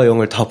음과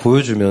영을 다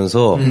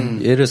보여주면서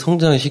얘를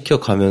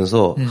성장시켜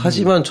가면서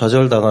하지만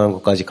좌절당하는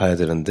것까지 가야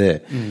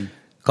되는데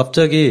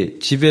갑자기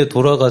집에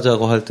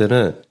돌아가자고 할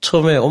때는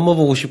처음에 엄마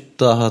보고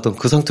싶다 하던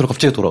그 상태로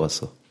갑자기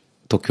돌아갔어.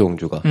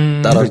 덕혜옹주가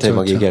딸한테 그렇죠,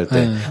 막 그렇죠. 얘기할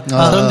때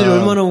사람들이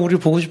얼마나 우리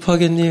보고 싶어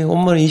하겠니?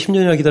 엄마는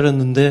 20년이나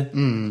기다렸는데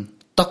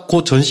딱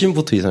그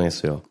전신부터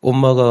이상했어요.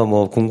 엄마가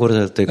뭐 궁궐에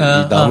살 때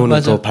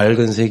나무는 더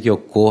밝은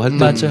색이었고 할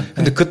때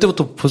근데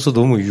그때부터 벌써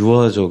너무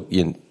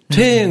유아적인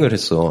퇴행을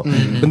했어.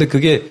 근데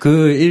그게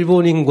그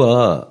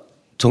일본인과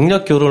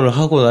정략 결혼을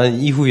하고 난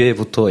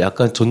이후에부터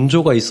약간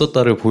전조가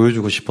있었다를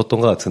보여주고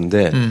싶었던 것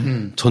같은데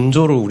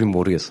전조를 우린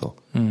모르겠어.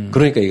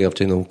 그러니까 이게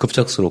갑자기 너무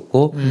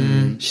급작스럽고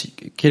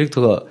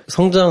캐릭터가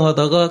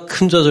성장하다가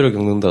큰 좌절을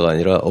겪는다가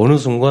아니라 어느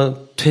순간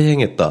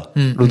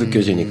퇴행했다로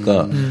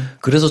느껴지니까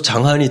그래서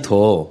장한이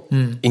더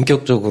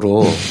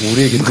인격적으로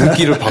우리에게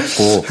눈길을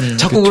받고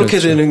자꾸 그렇게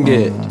되는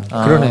게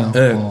그러네요.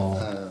 네.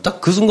 딱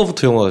그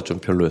순간부터 영화가 좀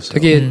별로였어요.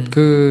 되게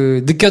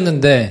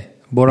느꼈는데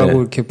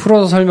뭐라고 이렇게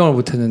풀어서 설명을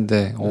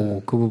못했는데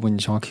그 부분이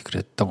정확히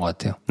그랬던 것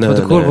같아요.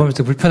 저도 그걸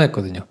보면서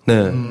불편했거든요.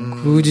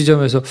 그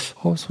지점에서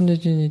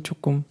손예진이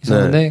조금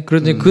이상하네.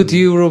 그런데 그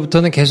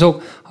뒤로부터는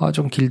계속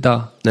좀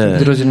길다,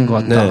 늘어지는 것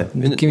같다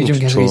느낌이 좀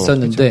계속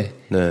있었는데.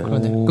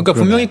 그러니까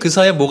분명히 그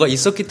사이에 뭐가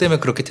있었기 때문에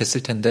그렇게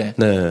됐을 텐데.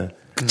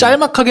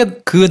 짤막하게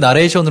그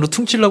나레이션으로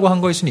퉁치려고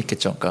한 거일 수는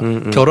있겠죠.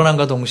 그러니까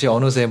결혼한과 동시에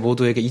어느새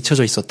모두에게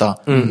잊혀져 있었다.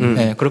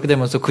 그렇게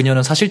되면서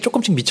그녀는 사실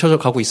조금씩 미쳐져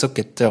가고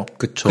있었겠죠.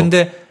 그쵸.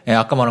 근데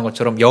아까 말한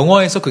것처럼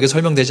영화에서 그게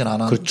설명되진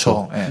않았죠.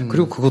 그렇죠.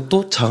 그리고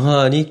그것도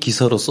장한이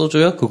기사로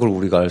써줘야 그걸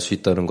우리가 알 수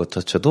있다는 것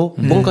자체도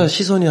뭔가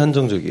시선이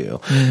한정적이에요.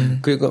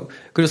 그러니까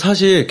그리고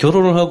사실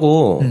결혼을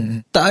하고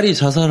딸이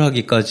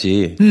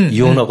자살하기까지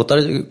이혼하고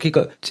딸이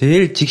그러니까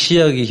제일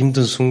직시하기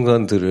힘든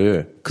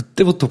순간들을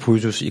그때부터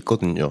보여줄 수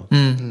있거든요.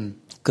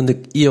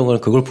 근데 이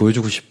영화는 그걸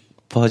보여주고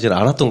싶어 하진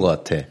않았던 것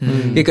같아.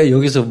 그러니까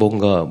여기서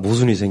뭔가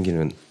모순이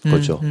생기는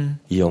거죠.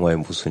 이 영화의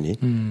모순이.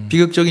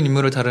 비극적인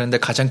인물을 다루는데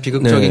가장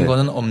비극적인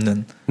거는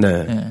없는.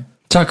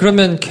 자,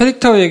 그러면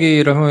캐릭터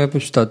얘기를 한번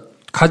해봅시다.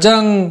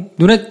 가장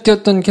눈에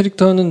띄었던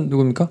캐릭터는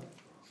누굽니까?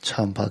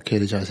 참,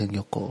 박해일이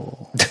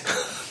잘생겼고.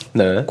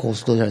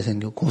 고수도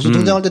잘생겼고. 고수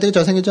등장할 때 되게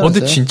잘생겼지 않았어요?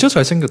 근데 진짜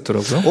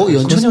잘생겼더라고요.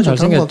 연천이랑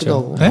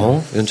잘생겼죠.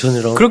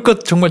 연천이랑. 그러니까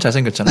정말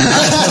잘생겼잖아요.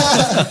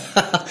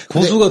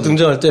 고수가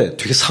등장할 때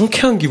되게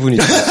상쾌한 기분이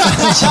들어요.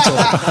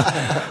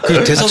 진짜.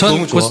 그 대사도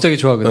너무 좋아. 고수 되게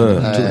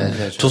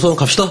좋아하거든요. 조선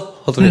갑시다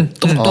하더니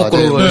똑똑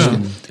걸어가지고.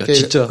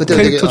 진짜. 그때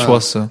캐릭터 되게,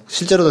 좋았어.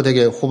 실제로도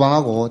되게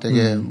호방하고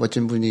되게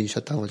멋진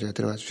분이셨다고 제가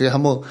들어가지고. 제가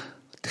한번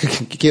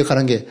되게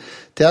기억하는 게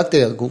대학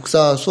때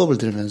국사 수업을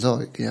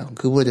들으면서 그냥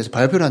그분에 대해서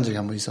발표를 한 적이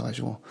한 번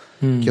있어가지고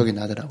기억이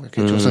나더라고요.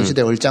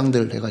 조선시대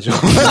얼짱들 해가지고.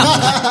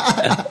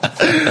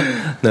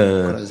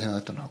 그런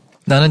생각도 나고.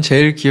 나는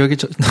제일 기억에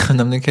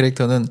남는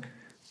캐릭터는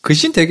그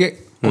씬 되게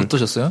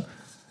어떠셨어요?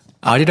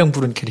 아리랑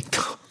부른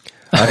캐릭터.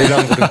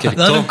 아리랑 부른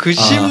캐릭터? 나는 그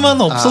씬만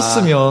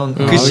없었으면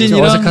그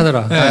씬이랑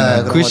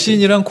어색하더라. 그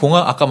씬이랑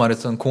공항 아까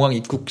말했던 공항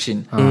입국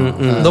씬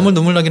너무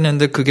눈물 나긴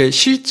했는데 그게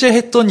실제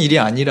했던 일이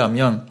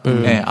아니라면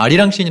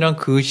아리랑 씬이랑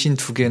그 씬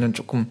두 개는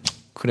조금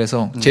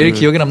그래서 제일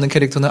기억에 남는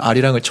캐릭터는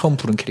아리랑을 처음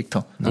부른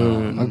캐릭터.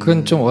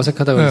 그건 좀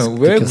어색하다고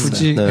왜 느꼈어요.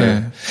 굳이?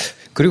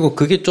 그리고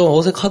그게 좀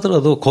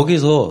어색하더라도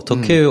거기서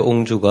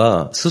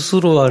덕혜옹주가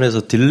스스로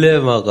안에서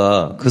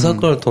딜레마가 그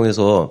사건을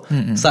통해서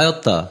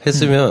쌓였다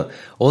했으면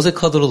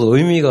어색하더라도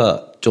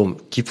의미가 좀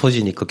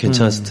깊어지니까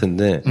괜찮았을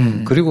텐데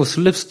그리고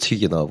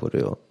슬랩스틱이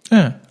나와버려요.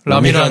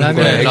 라미라는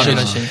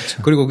액션 씬.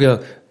 그리고 그냥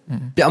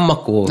뺨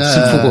맞고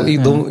슬프고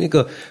이게 너무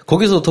그러니까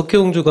거기서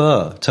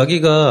덕혜옹주가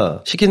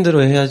자기가 시킨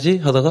대로 해야지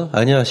하다가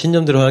아니야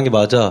신념대로 하는 게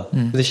맞아.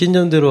 근데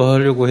신념대로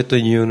하려고 했던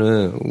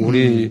이유는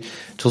우리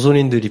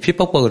조선인들이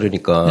핍박받고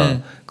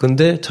그러니까.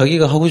 근데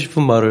자기가 하고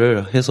싶은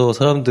말을 해서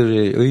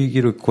사람들의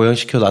의기를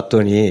고양시켜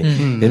놨더니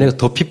얘네가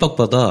더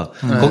핍박받아.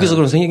 거기서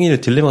그럼 생기는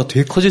딜레마가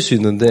되게 커질 수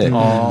있는데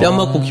뺨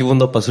맞고 기분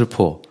나빠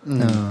슬퍼로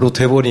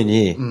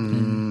돼버리니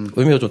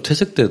의미가 좀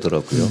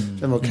퇴색되더라고요.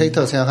 뭐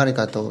캐릭터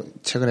생각하니까 또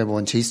최근에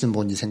본 제이슨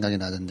본이 생각이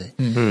나던데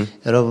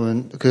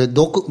여러분 그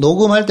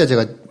녹음할 때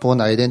제가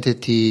본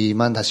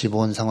아이덴티티만 다시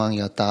본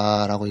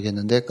상황이었다라고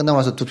얘기했는데 끝나고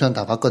나서 두 편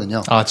다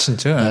봤거든요. 아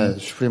진짜?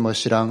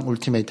 슈프리머시랑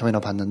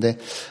울티메이텀이나 봤는데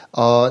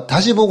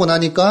다시 보고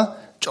나니까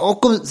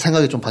조금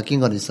생각이 좀 바뀐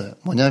건 있어요.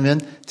 뭐냐면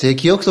제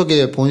기억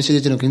속에 본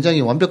시리즈는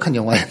굉장히 완벽한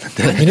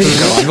영화였는데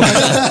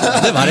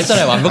그러니까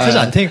말했잖아요. 완벽하지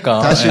않다니까.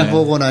 다시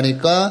보고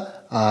나니까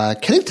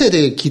캐릭터에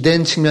대해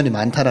기댄 측면이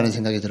많다라는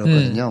생각이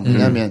들었거든요.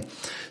 뭐냐면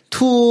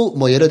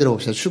예를 들어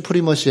봅시다.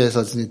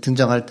 슈프리머시에서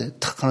등장할 때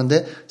탁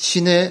하는데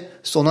시내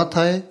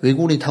소나타에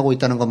외국인이 타고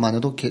있다는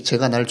것만으로도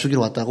제가 날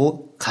죽이러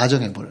왔다고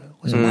가정해버려요.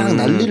 그래서 막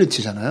난리를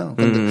치잖아요.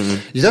 근데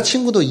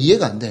여자친구도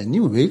이해가 안 돼. 니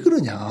왜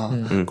그러냐.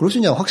 그럴 수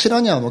있냐.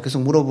 확실하냐. 뭐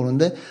계속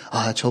물어보는데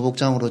저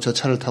복장으로 저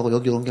차를 타고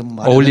여기 온 게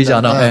뭐 어울리지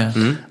않아.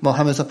 뭐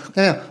하면서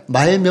그냥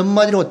말 몇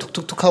마디로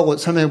툭툭툭 하고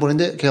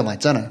설명해보는데 걔가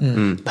맞잖아요.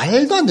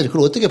 말도 안 되지.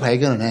 그걸 어떻게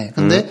발견을 해.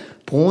 근데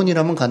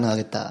본이라면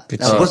가능하겠다.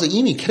 벌써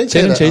이미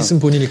캐릭터에 쟤는 제이슨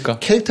본이니까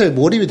캐릭터에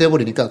몰입이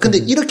돼버리니까. 근데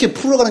이렇게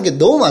풀어가는 게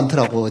너무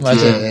많더라고.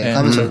 뒤에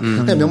가면서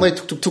그냥 몇 마디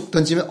한마디 툭툭툭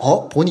던지면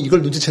본이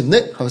이걸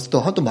눈치챘네 하면서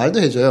또 말도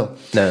해줘요.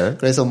 네.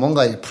 그래서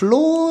뭔가 이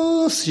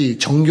플롯이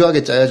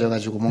정교하게 짜여져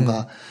가지고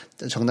뭔가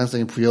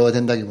정당성이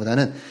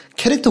부여된다기보다는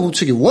캐릭터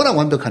구축이 워낙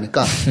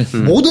완벽하니까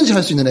뭐든지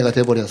할 수 있는 애가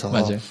돼버려서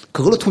맞아요.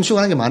 그걸로 퉁치고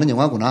하는 게 많은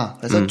영화구나.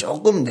 그래서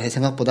조금 내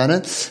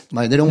생각보다는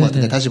많이 내려온 것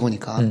같은데 다시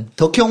보니까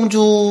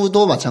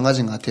덕혜옹주도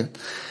마찬가지인 것 같아요.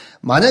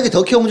 만약에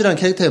덕혜옹주라는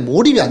캐릭터에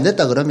몰입이 안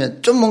됐다 그러면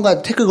좀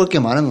뭔가 태클 걸 게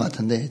많은 것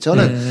같은데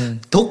저는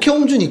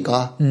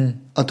덕혜옹주니까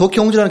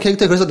덕혜옹주라는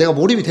캐릭터에 그래서 내가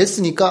몰입이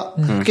됐으니까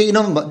그렇게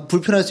이런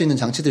불편할 수 있는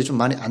장치들이 좀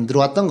많이 안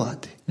들어왔던 것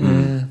같아.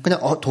 그냥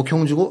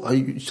덕혜옹주고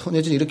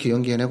손예진이 이렇게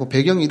연기해내고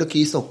배경이 이렇게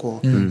있었고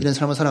이런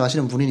삶을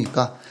살아가시는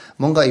분이니까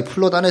뭔가 이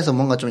플롯 안에서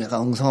뭔가 좀 약간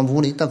엉성한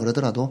부분이 있다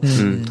그러더라도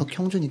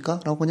덕혜옹주니까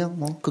라고 그냥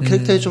뭐 그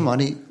캐릭터에 좀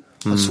많이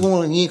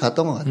수긍이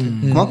갔던 것 같아요.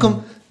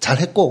 그만큼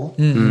잘했고,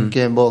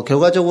 이게 뭐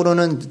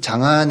결과적으로는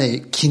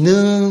장안의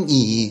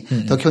기능이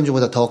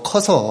덕혜옹주보다 더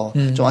커서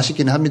좀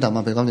아쉽기는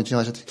합니다만 배감독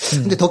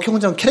지정하셨듯이. 근데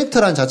덕혜옹주는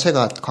캐릭터라는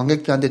자체가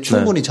관객들한테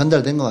충분히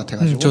전달된 것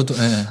같아가지고. 저도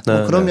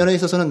뭐 그런 면에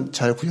있어서는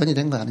잘 구현이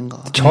된 거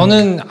아닌가.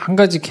 저는 한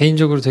가지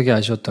개인적으로 되게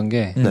아쉬웠던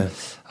게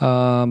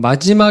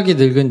마지막에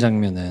늙은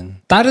장면은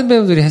다른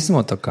배우들이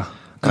했으면 어떨까?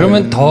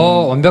 그러면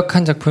더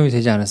완벽한 작품이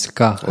되지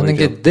않았을까 하는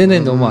게 내내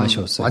너무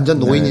아쉬웠어요. 완전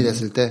노인이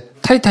됐을 때.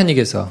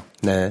 타이타닉에서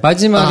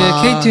마지막에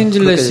케이트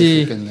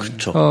윈즐렛이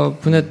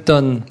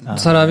보냈던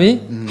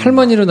사람이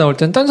할머니로 나올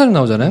때는 딴 사람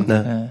나오잖아요.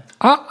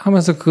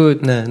 하면서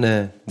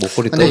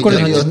목걸이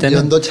던질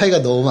연도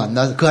차이가 너무 안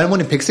나서 그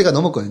할머니 100세가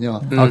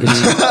넘었거든요. 그렇지.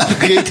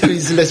 케이트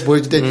윈즐렛이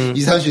보여줄 때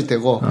 20,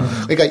 30대고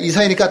그러니까 이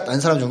사이니까 딴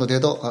사람 정도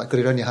돼도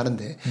그러려니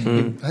하는데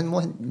한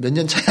몇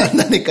년 차이 안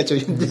나니까 좀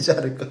힘들지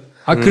않을까.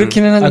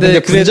 그렇기는 한데 근데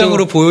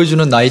분장으로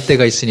보여주는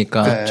나이대가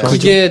있으니까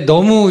그게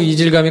너무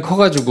이질감이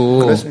커가지고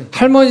그렇습니다.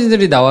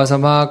 할머니들이 나와서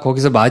막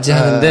거기서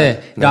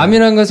맞이하는데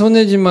라미랑과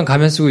손예진만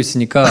가면 쓰고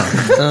있으니까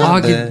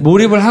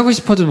몰입을 하고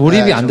싶어도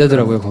몰입이 안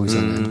되더라고요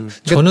거기서는.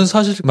 저는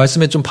사실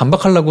말씀에 좀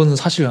반박하려고는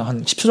사실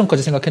한 10초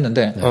전까지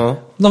생각했는데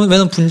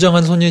왜냐면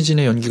분장한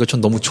손예진의 연기가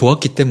전 너무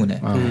좋았기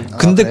때문에.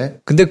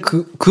 근데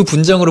그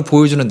분장으로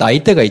보여주는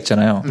나이대가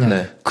있잖아요.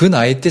 그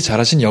나이대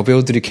잘하신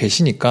여배우들이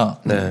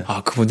계시니까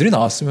그분들이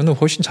나왔으면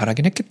훨씬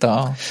잘하긴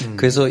했겠다.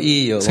 그래서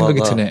이 영화가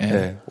생각이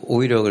드네.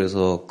 오히려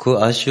그래서 그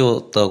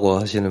아쉬웠다고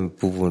하시는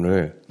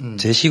부분을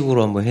제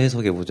식으로 한번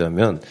해석해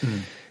보자면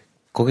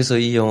거기서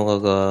이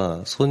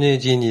영화가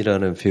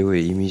손예진이라는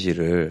배우의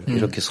이미지를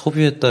이렇게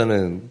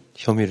소비했다는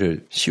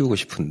혐의를 씌우고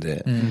싶은데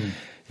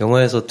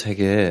영화에서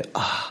되게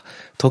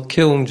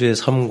덕혜옹주의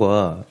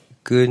삶과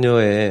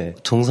그녀의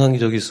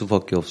정상적일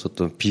수밖에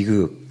없었던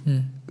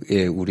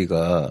비극에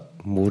우리가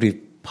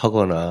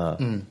몰입하거나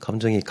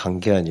감정이 간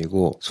게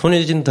아니고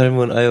손예진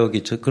닮은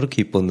아역이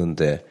그렇게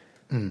이뻤는데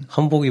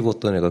한복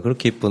입었던 애가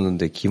그렇게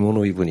이뻤는데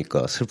기모노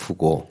입으니까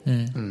슬프고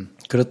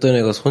그랬던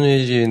애가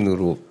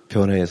손예진으로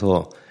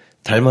변해서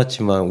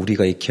닮았지만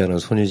우리가 익히하는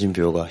손예진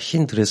배우가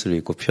흰 드레스를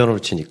입고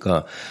피아노를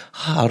치니까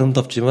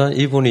아름답지만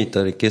일본에 있다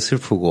이렇게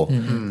슬프고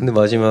근데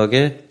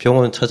마지막에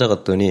병원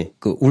찾아갔더니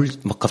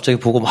막 갑자기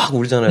보고 막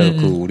울잖아요.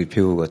 그 우리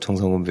배우가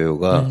정상훈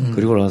배우가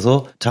그리고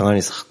나서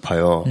장안이 싹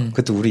봐요.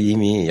 그때 우리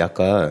이미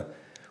약간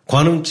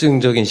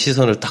관음증적인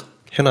시선을 딱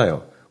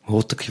해놔요.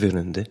 어떻게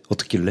되는데?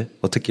 어떻길래?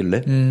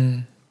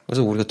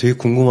 그래서 우리가 되게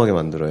궁금하게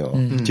만들어요.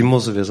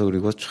 뒷모습에서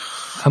그리고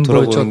쫙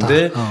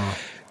돌아보는데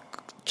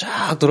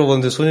쫙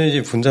돌아보는데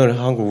손예진이 분장을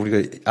한 걸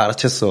우리가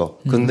알아챘어.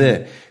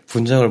 근데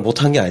분장을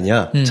못한 게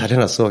아니야.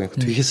 잘해놨어. 그러니까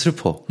되게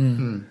슬퍼.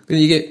 근데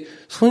이게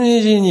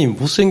손예진이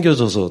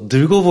못생겨져서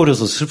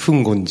늙어버려서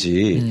슬픈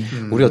건지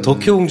우리가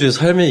덕혜옹주의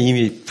삶에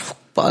이미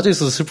푹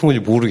빠져있어서 슬픈 건지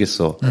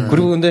모르겠어.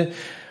 그리고 근데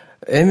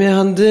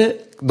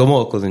애매한데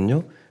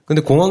넘어갔거든요.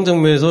 근데 공항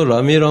장면에서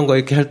라미랑과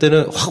이렇게 할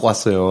때는 확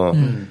왔어요.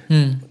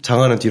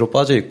 장안은 뒤로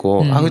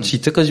빠져있고, 그치,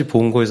 이때까지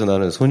본 거에서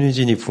나는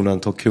손예진이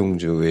분한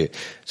덕혜옹주의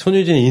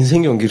손예진의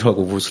인생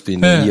연기라고 볼 수도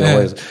있는 이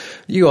영화에서.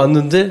 이게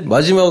왔는데,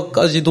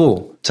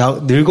 마지막까지도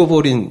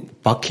늙어버린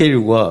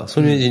박해일과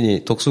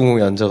손예진이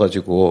덕수궁에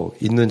앉아가지고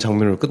있는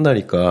장면으로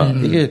끝나니까,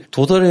 이게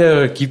도달해야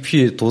할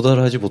깊이에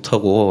도달하지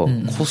못하고,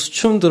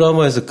 코스튬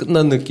드라마에서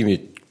끝난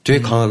느낌이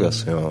되게 강하게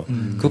왔어요.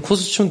 그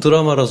코스튬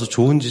드라마라서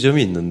좋은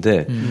지점이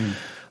있는데,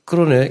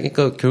 그러네.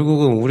 그러니까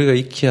결국은 우리가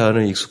익히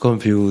아는 익숙한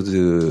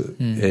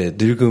배우들의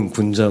늙은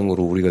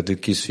분장으로 우리가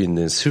느낄 수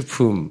있는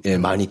슬픔에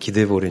많이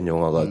기대버린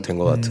영화가 된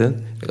것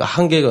같은. 그러니까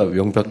한계가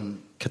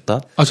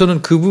명백했다.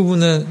 저는 그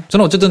부분은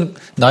저는 어쨌든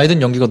나이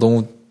든 연기가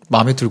너무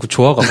마음에 들고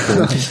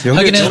좋아갖고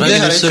하긴 했는데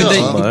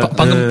근데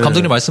방금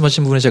감독님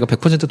말씀하신 부분에 제가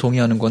 100%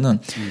 동의하는 거는.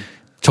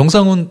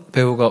 정상훈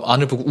배우가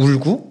안을 보고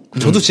울고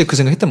저도 진짜 그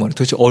생각했단 말이에요.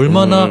 도대체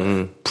얼마나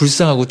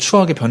불쌍하고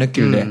추하게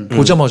변했길래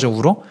보자마자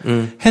울어?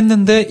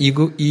 했는데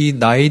이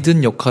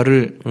나이든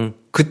역할을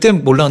그때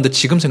몰랐는데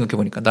지금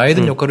생각해보니까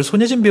나이든 역할을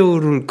손예진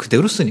배우를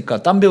그대로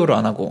쓰니까 딴 배우를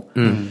안 하고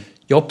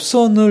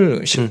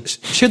옆선을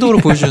섀도우로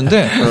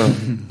보여주는데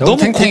너무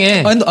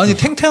탱탱해. 아니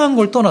탱탱한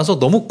걸 떠나서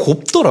너무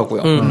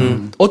곱더라고요.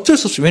 어쩔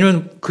수 없이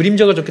왜냐면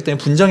그림자가 적기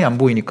때문에 분장이 안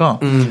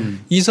보이니까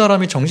이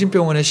사람이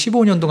정신병원에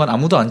 15년 동안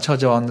아무도 안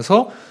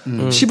찾아와서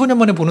 15년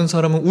만에 보는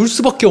사람은 울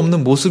수밖에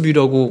없는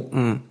모습이라고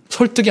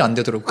설득이 안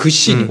되더라고. 그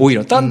씬이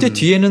오히려. 딴 데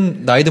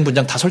뒤에는 나이든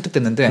분장 다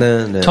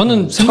설득됐는데.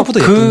 저는 생각보다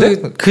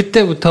예쁜데?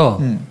 그때부터,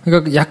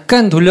 그러니까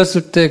약간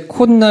돌렸을 때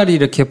콧날이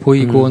이렇게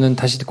보이고는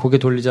다시 고개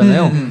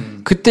돌리잖아요.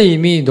 그때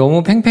이미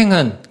너무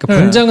팽팽한,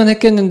 그러니까 분장은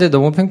했겠는데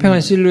너무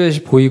팽팽한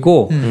실루엣이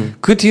보이고,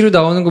 그 뒤로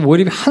나오는 거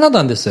몰입이 하나도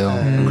안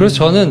됐어요. 그래서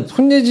저는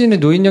손예진의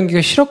노인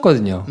연기가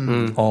싫었거든요.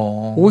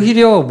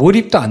 오히려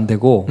몰입도 안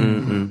되고,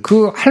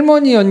 그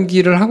할머니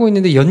연기를 하고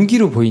있는데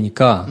연기로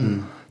보이니까,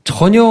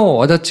 전혀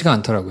와닿지가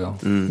않더라고요.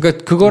 그러니까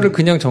그거를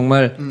그냥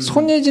정말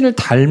손예진을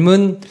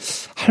닮은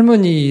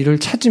할머니를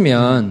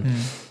찾으면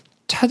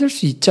찾을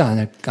수 있지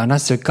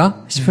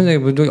않았을까 싶은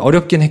생각이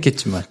어렵긴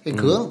했겠지만.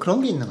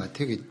 그런 게 있는 것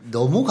같아요.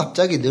 너무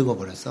갑자기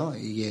늙어버렸어.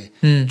 이게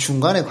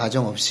중간에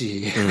과정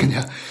없이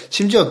그냥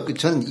심지어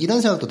저는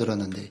이런 생각도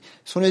들었는데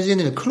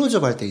손예진을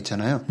클로즈업 할 때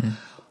있잖아요.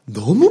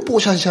 너무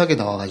뽀샤시하게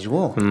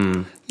나와가지고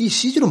이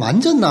CG로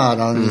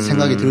만졌나라는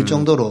생각이 들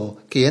정도로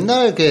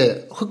옛날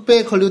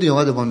흑백 헐리우드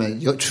영화들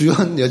보면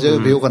주연 여자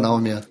배우가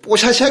나오면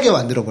뽀샤시하게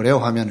만들어버려요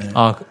화면을.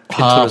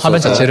 화면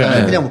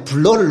자체를. 그냥 뭐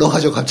블러를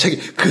넣어가지고 갑자기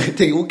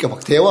되게 웃겨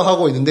막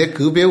대화하고 있는데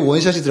그 배우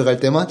원샷이 들어갈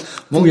때만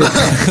뭔가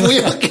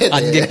뿌옇게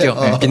안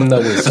객겨.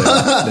 빛나고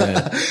있어요. 네.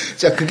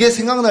 자 그게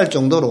생각날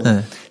정도로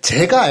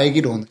제가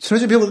알기로는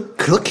손예진 배우가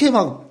그렇게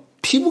막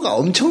피부가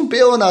엄청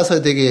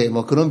빼어나서 되게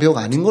뭐 그런 배우가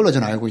아닌 걸로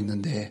저는 알고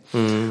있는데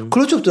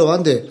클로즈업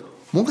들어가는데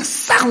뭔가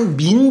싹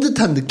민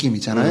듯한 느낌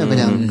있잖아요.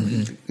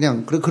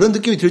 그냥 그런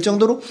느낌이 들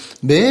정도로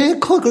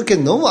메이커 그렇게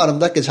너무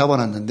아름답게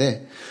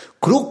잡아놨는데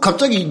그리고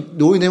갑자기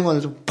노인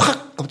행관에서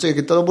팍 갑자기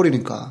이렇게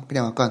떠버리니까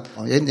그냥 약간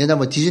옛날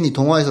뭐 디즈니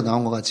동화에서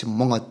나온 것 같이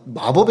뭔가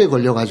마법에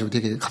걸려가지고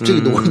되게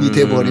갑자기 노인이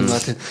돼버린 것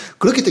같은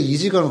그렇게 또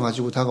이질감을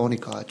가지고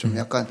다가오니까 좀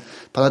약간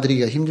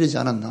받아들이기가 힘들지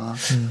않았나.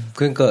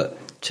 그러니까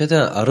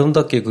최대한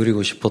아름답게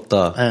그리고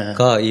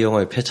싶었다가 이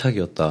영화의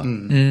패착이었다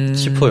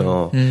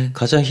싶어요.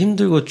 가장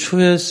힘들고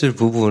추했을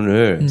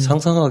부분을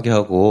상상하게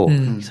하고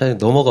사실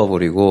넘어가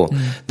버리고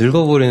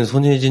늙어버린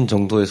손예진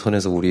정도의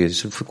선에서 우리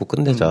슬프고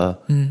끝내자.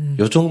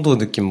 요 정도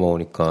느낌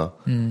먹으니까.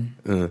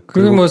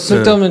 그리고 뭐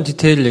쓸데없는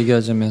디테일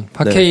얘기하자면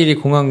박해일이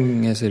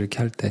공항에서 이렇게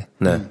할 때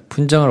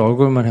분장을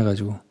얼굴만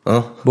해가지고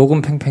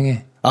목은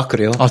팽팽해.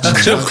 그래요? 진짜?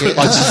 진짜?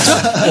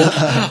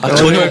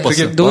 전혀 못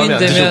봤어요. 노인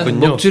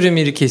되면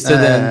목주름이 이렇게 있어야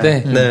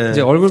되는데,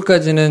 이제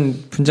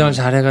얼굴까지는 분장을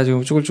잘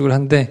해가지고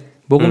쭈글쭈글한데,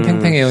 목은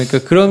팽팽해요. 그러니까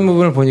그런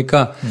부분을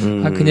보니까,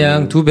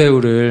 그냥 두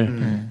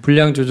배우를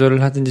분량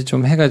조절을 하든지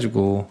좀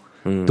해가지고,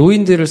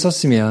 노인들을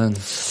썼으면.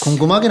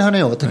 궁금하긴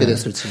하네요. 어떻게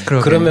됐을지.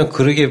 그러면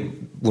그러게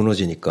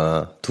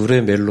무너지니까,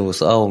 둘의 멜로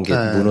쌓아온 게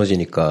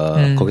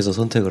무너지니까, 거기서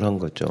선택을 한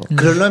거죠.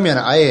 그러려면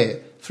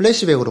아예,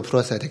 플래시백으로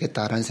풀었어야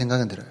되겠다라는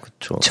생각은 들어요.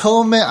 그렇죠.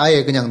 처음에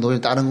아예 그냥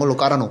노인 다른 걸로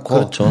깔아놓고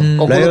그렇죠.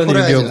 라이언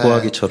일병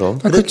구하기처럼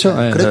그렇죠.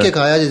 그렇게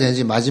가야지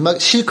되지.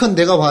 마지막 실컷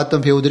내가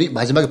봤던 배우들이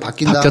마지막에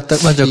바뀌었다.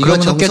 맞아. 이거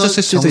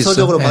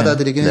정서적으로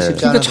받아들이기는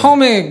쉽지 않아요. 그러니까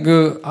처음에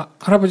그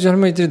할아버지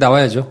할머니들이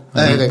나와야죠.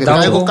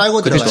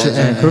 깔고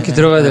들어가야죠. 그렇게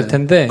들어가야 될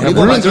텐데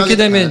물론 그렇게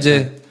되면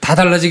이제 다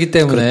달라지기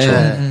때문에.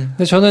 그렇죠.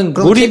 근데 저는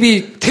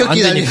몰입이 안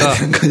되니까.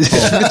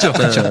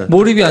 그렇죠.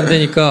 몰입이 안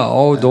되니까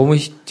너무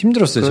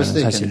힘들었어요.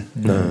 저는 사실.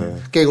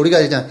 그러니까 우리가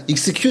그냥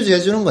익스큐즈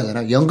해주는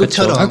거잖아요.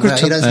 연극처럼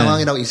그렇죠. 이런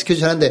상황이라고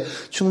익스큐즈 하는데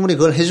충분히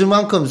그걸 해줄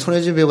만큼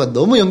손예진 배우가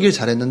너무 연기를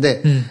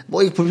잘했는데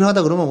뭐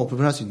불편하다 그러면 뭐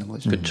불편할 수 있는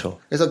거죠. 그렇죠.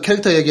 그래서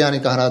캐릭터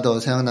얘기하니까 하나 더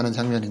생각나는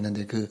장면이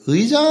있는데 그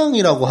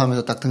의장이라고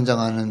하면서 딱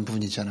등장하는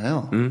분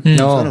있잖아요.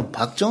 저는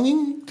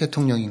박정희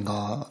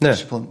대통령인가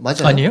싶어.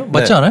 맞아요? 아니에요?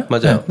 맞지 않아요?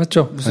 맞아요.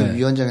 맞죠. 무슨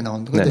위원장에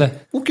나오는데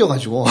근데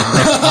웃겨가지고.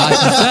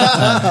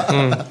 진짜?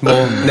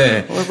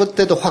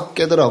 그때도 확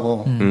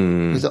깨더라고.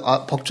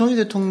 그래서 박정희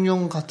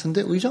대통령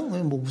같은데 의장?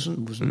 뭐 무슨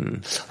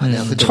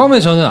아니야.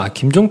 처음에 저는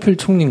김종필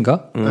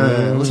총리인가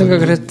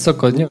생각을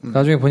했었거든요.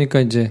 나중에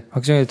보니까 이제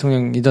박정희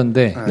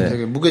대통령이던데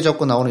되게 무게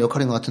잡고 나오는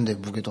역할인 것 같은데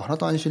무게도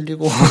하나도 안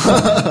실리고.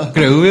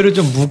 그래 의외로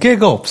좀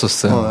무게가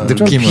없었어요. 느낌은.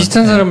 좀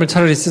비슷한 사람을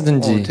차라리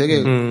쓰든지.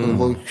 되게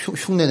뭐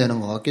흉내 내는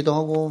것 같기도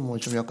하고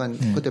뭐 좀 약간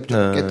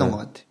그때부터 깼던 것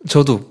같아.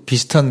 저도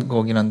비슷한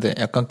거긴 한데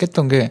약간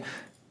깼던 게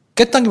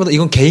깼다기보다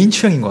이건 개인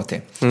취향인 것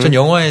같아. 전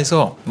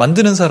영화에서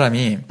만드는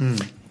사람이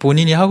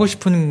본인이 하고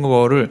싶은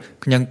거를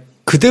그냥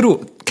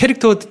그대로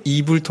캐릭터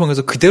입을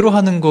통해서 그대로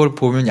하는 걸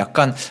보면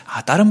약간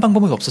다른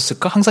방법이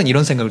없었을까? 항상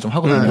이런 생각을 좀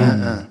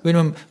하거든요.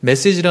 왜냐면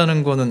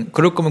메시지라는 거는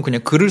그럴 거면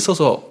그냥 글을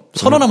써서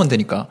선언하면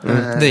되니까.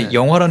 근데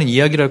영화라는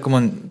이야기를 할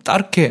거면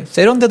따르게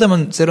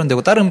세련되다면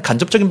세련되고 다른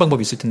간접적인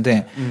방법이 있을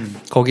텐데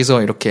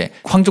거기서 이렇게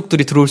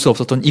황족들이 들어올 수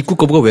없었던 입국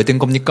거부가 왜 된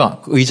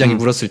겁니까? 그 의장이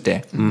물었을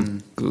때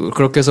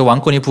그렇게 해서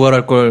왕권이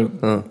부활할 걸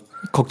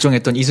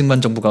걱정했던 이승만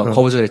정부가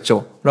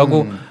거절했죠.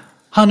 라고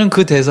하는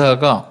그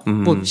대사가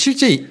뭐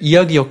실제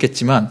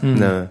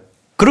이야기였겠지만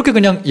그렇게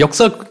그냥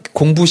역사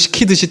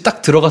공부시키듯이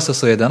딱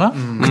들어갔었어야 되나?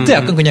 그때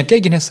약간 그냥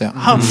깨긴 했어요.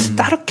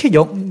 따르게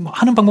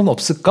하는 방법은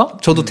없을까?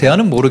 저도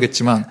대안은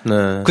모르겠지만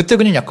그때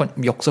그냥 약간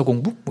역사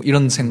공부? 뭐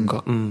이런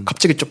생각.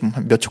 갑자기 조금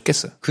한 몇 초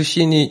깼어요. 그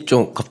씬이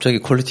좀 갑자기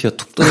퀄리티가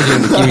툭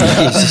떨어지는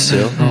느낌이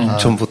있었어요.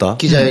 전부 다.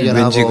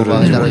 기자회견하고 왠지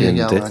그런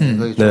얘기인데.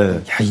 네.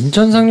 야,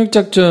 인천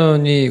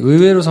상륙작전이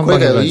의외로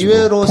선방해가지고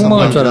의외로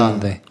폭망할 줄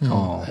알았는데. 네,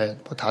 뭐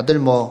다들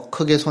뭐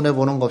크게 손해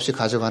보는 것 없이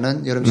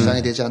가져가는 여름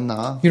시장이 되지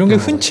않나. 이런 게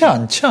흔치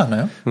않지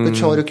않아요?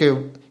 그렇죠. 이렇게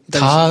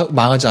다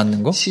망하지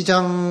않는 거?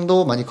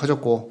 시장도 많이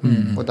커졌고,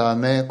 그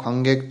다음에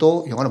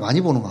관객도 영화를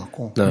많이 보는 것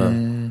같고.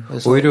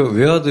 오히려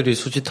외화들이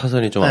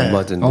수지타산이 좀 안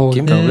맞은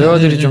느낌?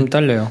 외화들이 좀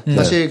딸려요.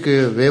 사실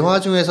그 외화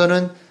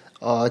중에서는,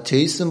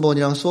 제이슨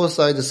본이랑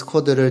수어사이드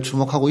스쿼드를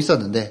주목하고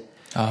있었는데,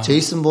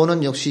 제이슨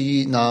본은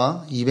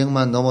역시나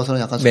 200만 넘어서는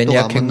약간 속도가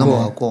안 맞는 것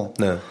같고,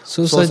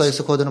 수어사이드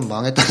스쿼드는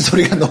망했다는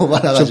소리가 너무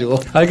많아가지고.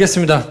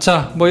 알겠습니다.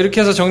 자, 뭐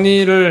이렇게 해서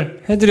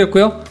정리를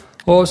해드렸고요.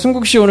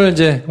 승국 씨 오늘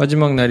이제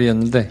마지막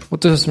날이었는데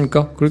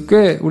어떠셨습니까?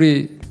 꽤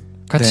우리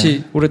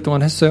같이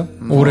오랫동안 했어요.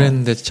 오래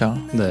했는데 진짜.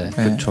 네,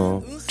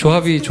 그렇죠.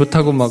 조합이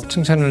좋다고 막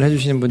칭찬을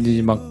해주시는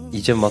분들이 막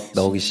이제 막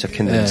나오기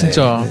시작했는데.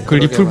 진짜 그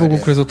리플 보고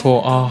그래서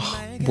더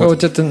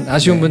어쨌든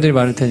아쉬운 분들이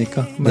많을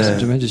테니까 말씀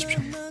좀 해주십시오.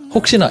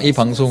 혹시나 이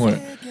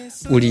방송을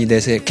우리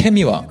넷의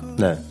케미와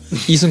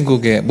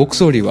이승국의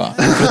목소리와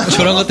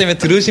저런 것 때문에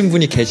들으신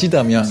분이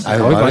계시다면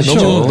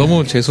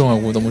너무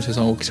죄송하고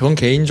전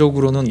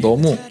개인적으로는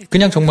너무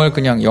그냥 정말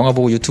그냥 영화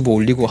보고 유튜브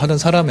올리고 하던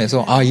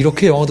사람에서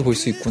이렇게 영화도 볼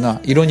수 있구나,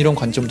 이런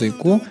관점도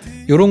있고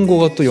이런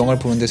거가 또 영화를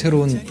보는데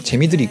새로운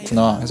재미들이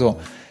있구나 해서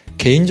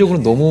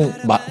개인적으로 너무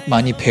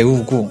많이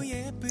배우고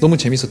너무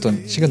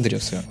재밌었던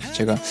시간들이었어요.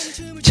 제가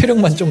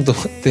체력만 좀 더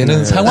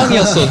되는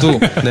상황이었어도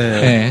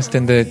했을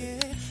텐데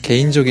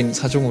개인적인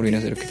사정으로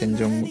인해서 이렇게 된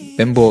점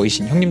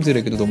멤버이신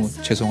형님들에게도 너무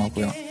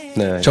죄송하고요.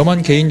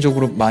 저만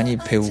개인적으로 많이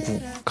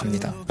배우고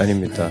갑니다.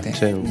 아닙니다.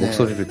 제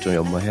목소리를 좀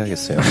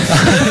연마해야겠어요.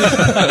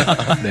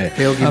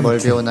 배우긴 뭘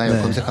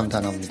배우나요? 검색하면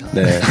다 나옵니다.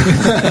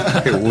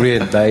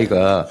 우리의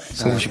나이가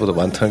승국 씨보다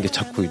많다는 게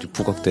자꾸 이제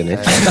부각되네.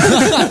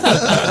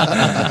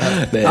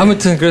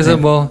 아무튼 그래서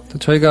뭐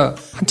저희가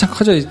한참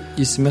커져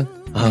있으면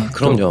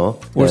그럼요.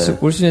 올 수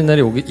있는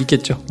날이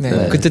있겠죠.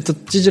 그때 또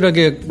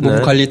찌질하게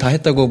몸 관리 다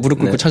했다고 무릎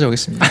꿇고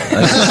찾아오겠습니다.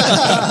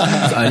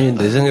 아니,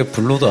 내 생각에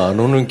불러도 안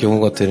오는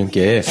경우가 되는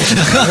게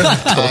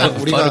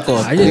우리가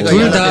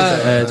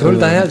둘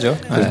다 해야죠.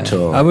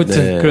 그렇죠.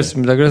 아무튼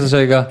그렇습니다. 그래서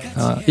저희가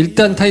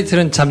일단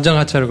타이틀은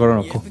잠정하차를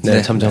걸어놓고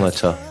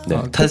잠정하차.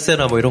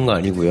 탈세나 뭐 이런 거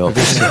아니고요.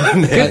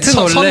 끝은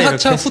원래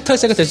선하차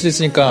후탈세가 될 수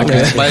있으니까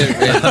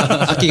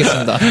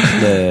아끼겠습니다.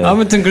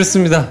 아무튼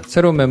그렇습니다.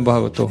 새로운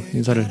멤버하고 또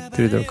인사를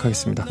드리도록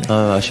하겠습니다.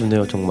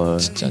 아쉽네요, 정말.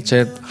 진짜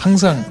제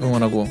항상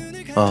응원하고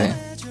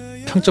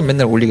평점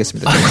맨날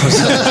올리겠습니다.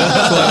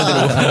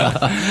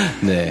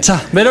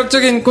 자,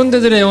 매력적인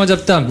꼰대들의 영화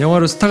잡담,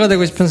 영화로 스타가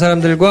되고 싶은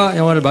사람들과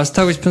영화를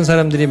마스터하고 싶은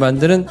사람들이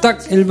만드는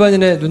딱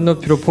일반인의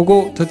눈높이로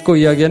보고 듣고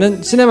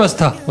이야기하는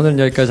시네마스터. 오늘은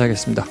여기까지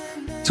하겠습니다.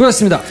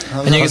 수고하셨습니다.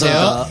 안녕히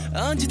계세요.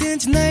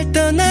 언제든지 날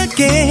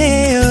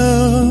떠날게요.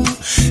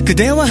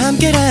 그대와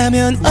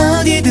함께라면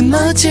어디든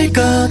멋질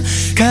것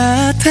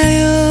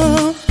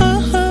같아요.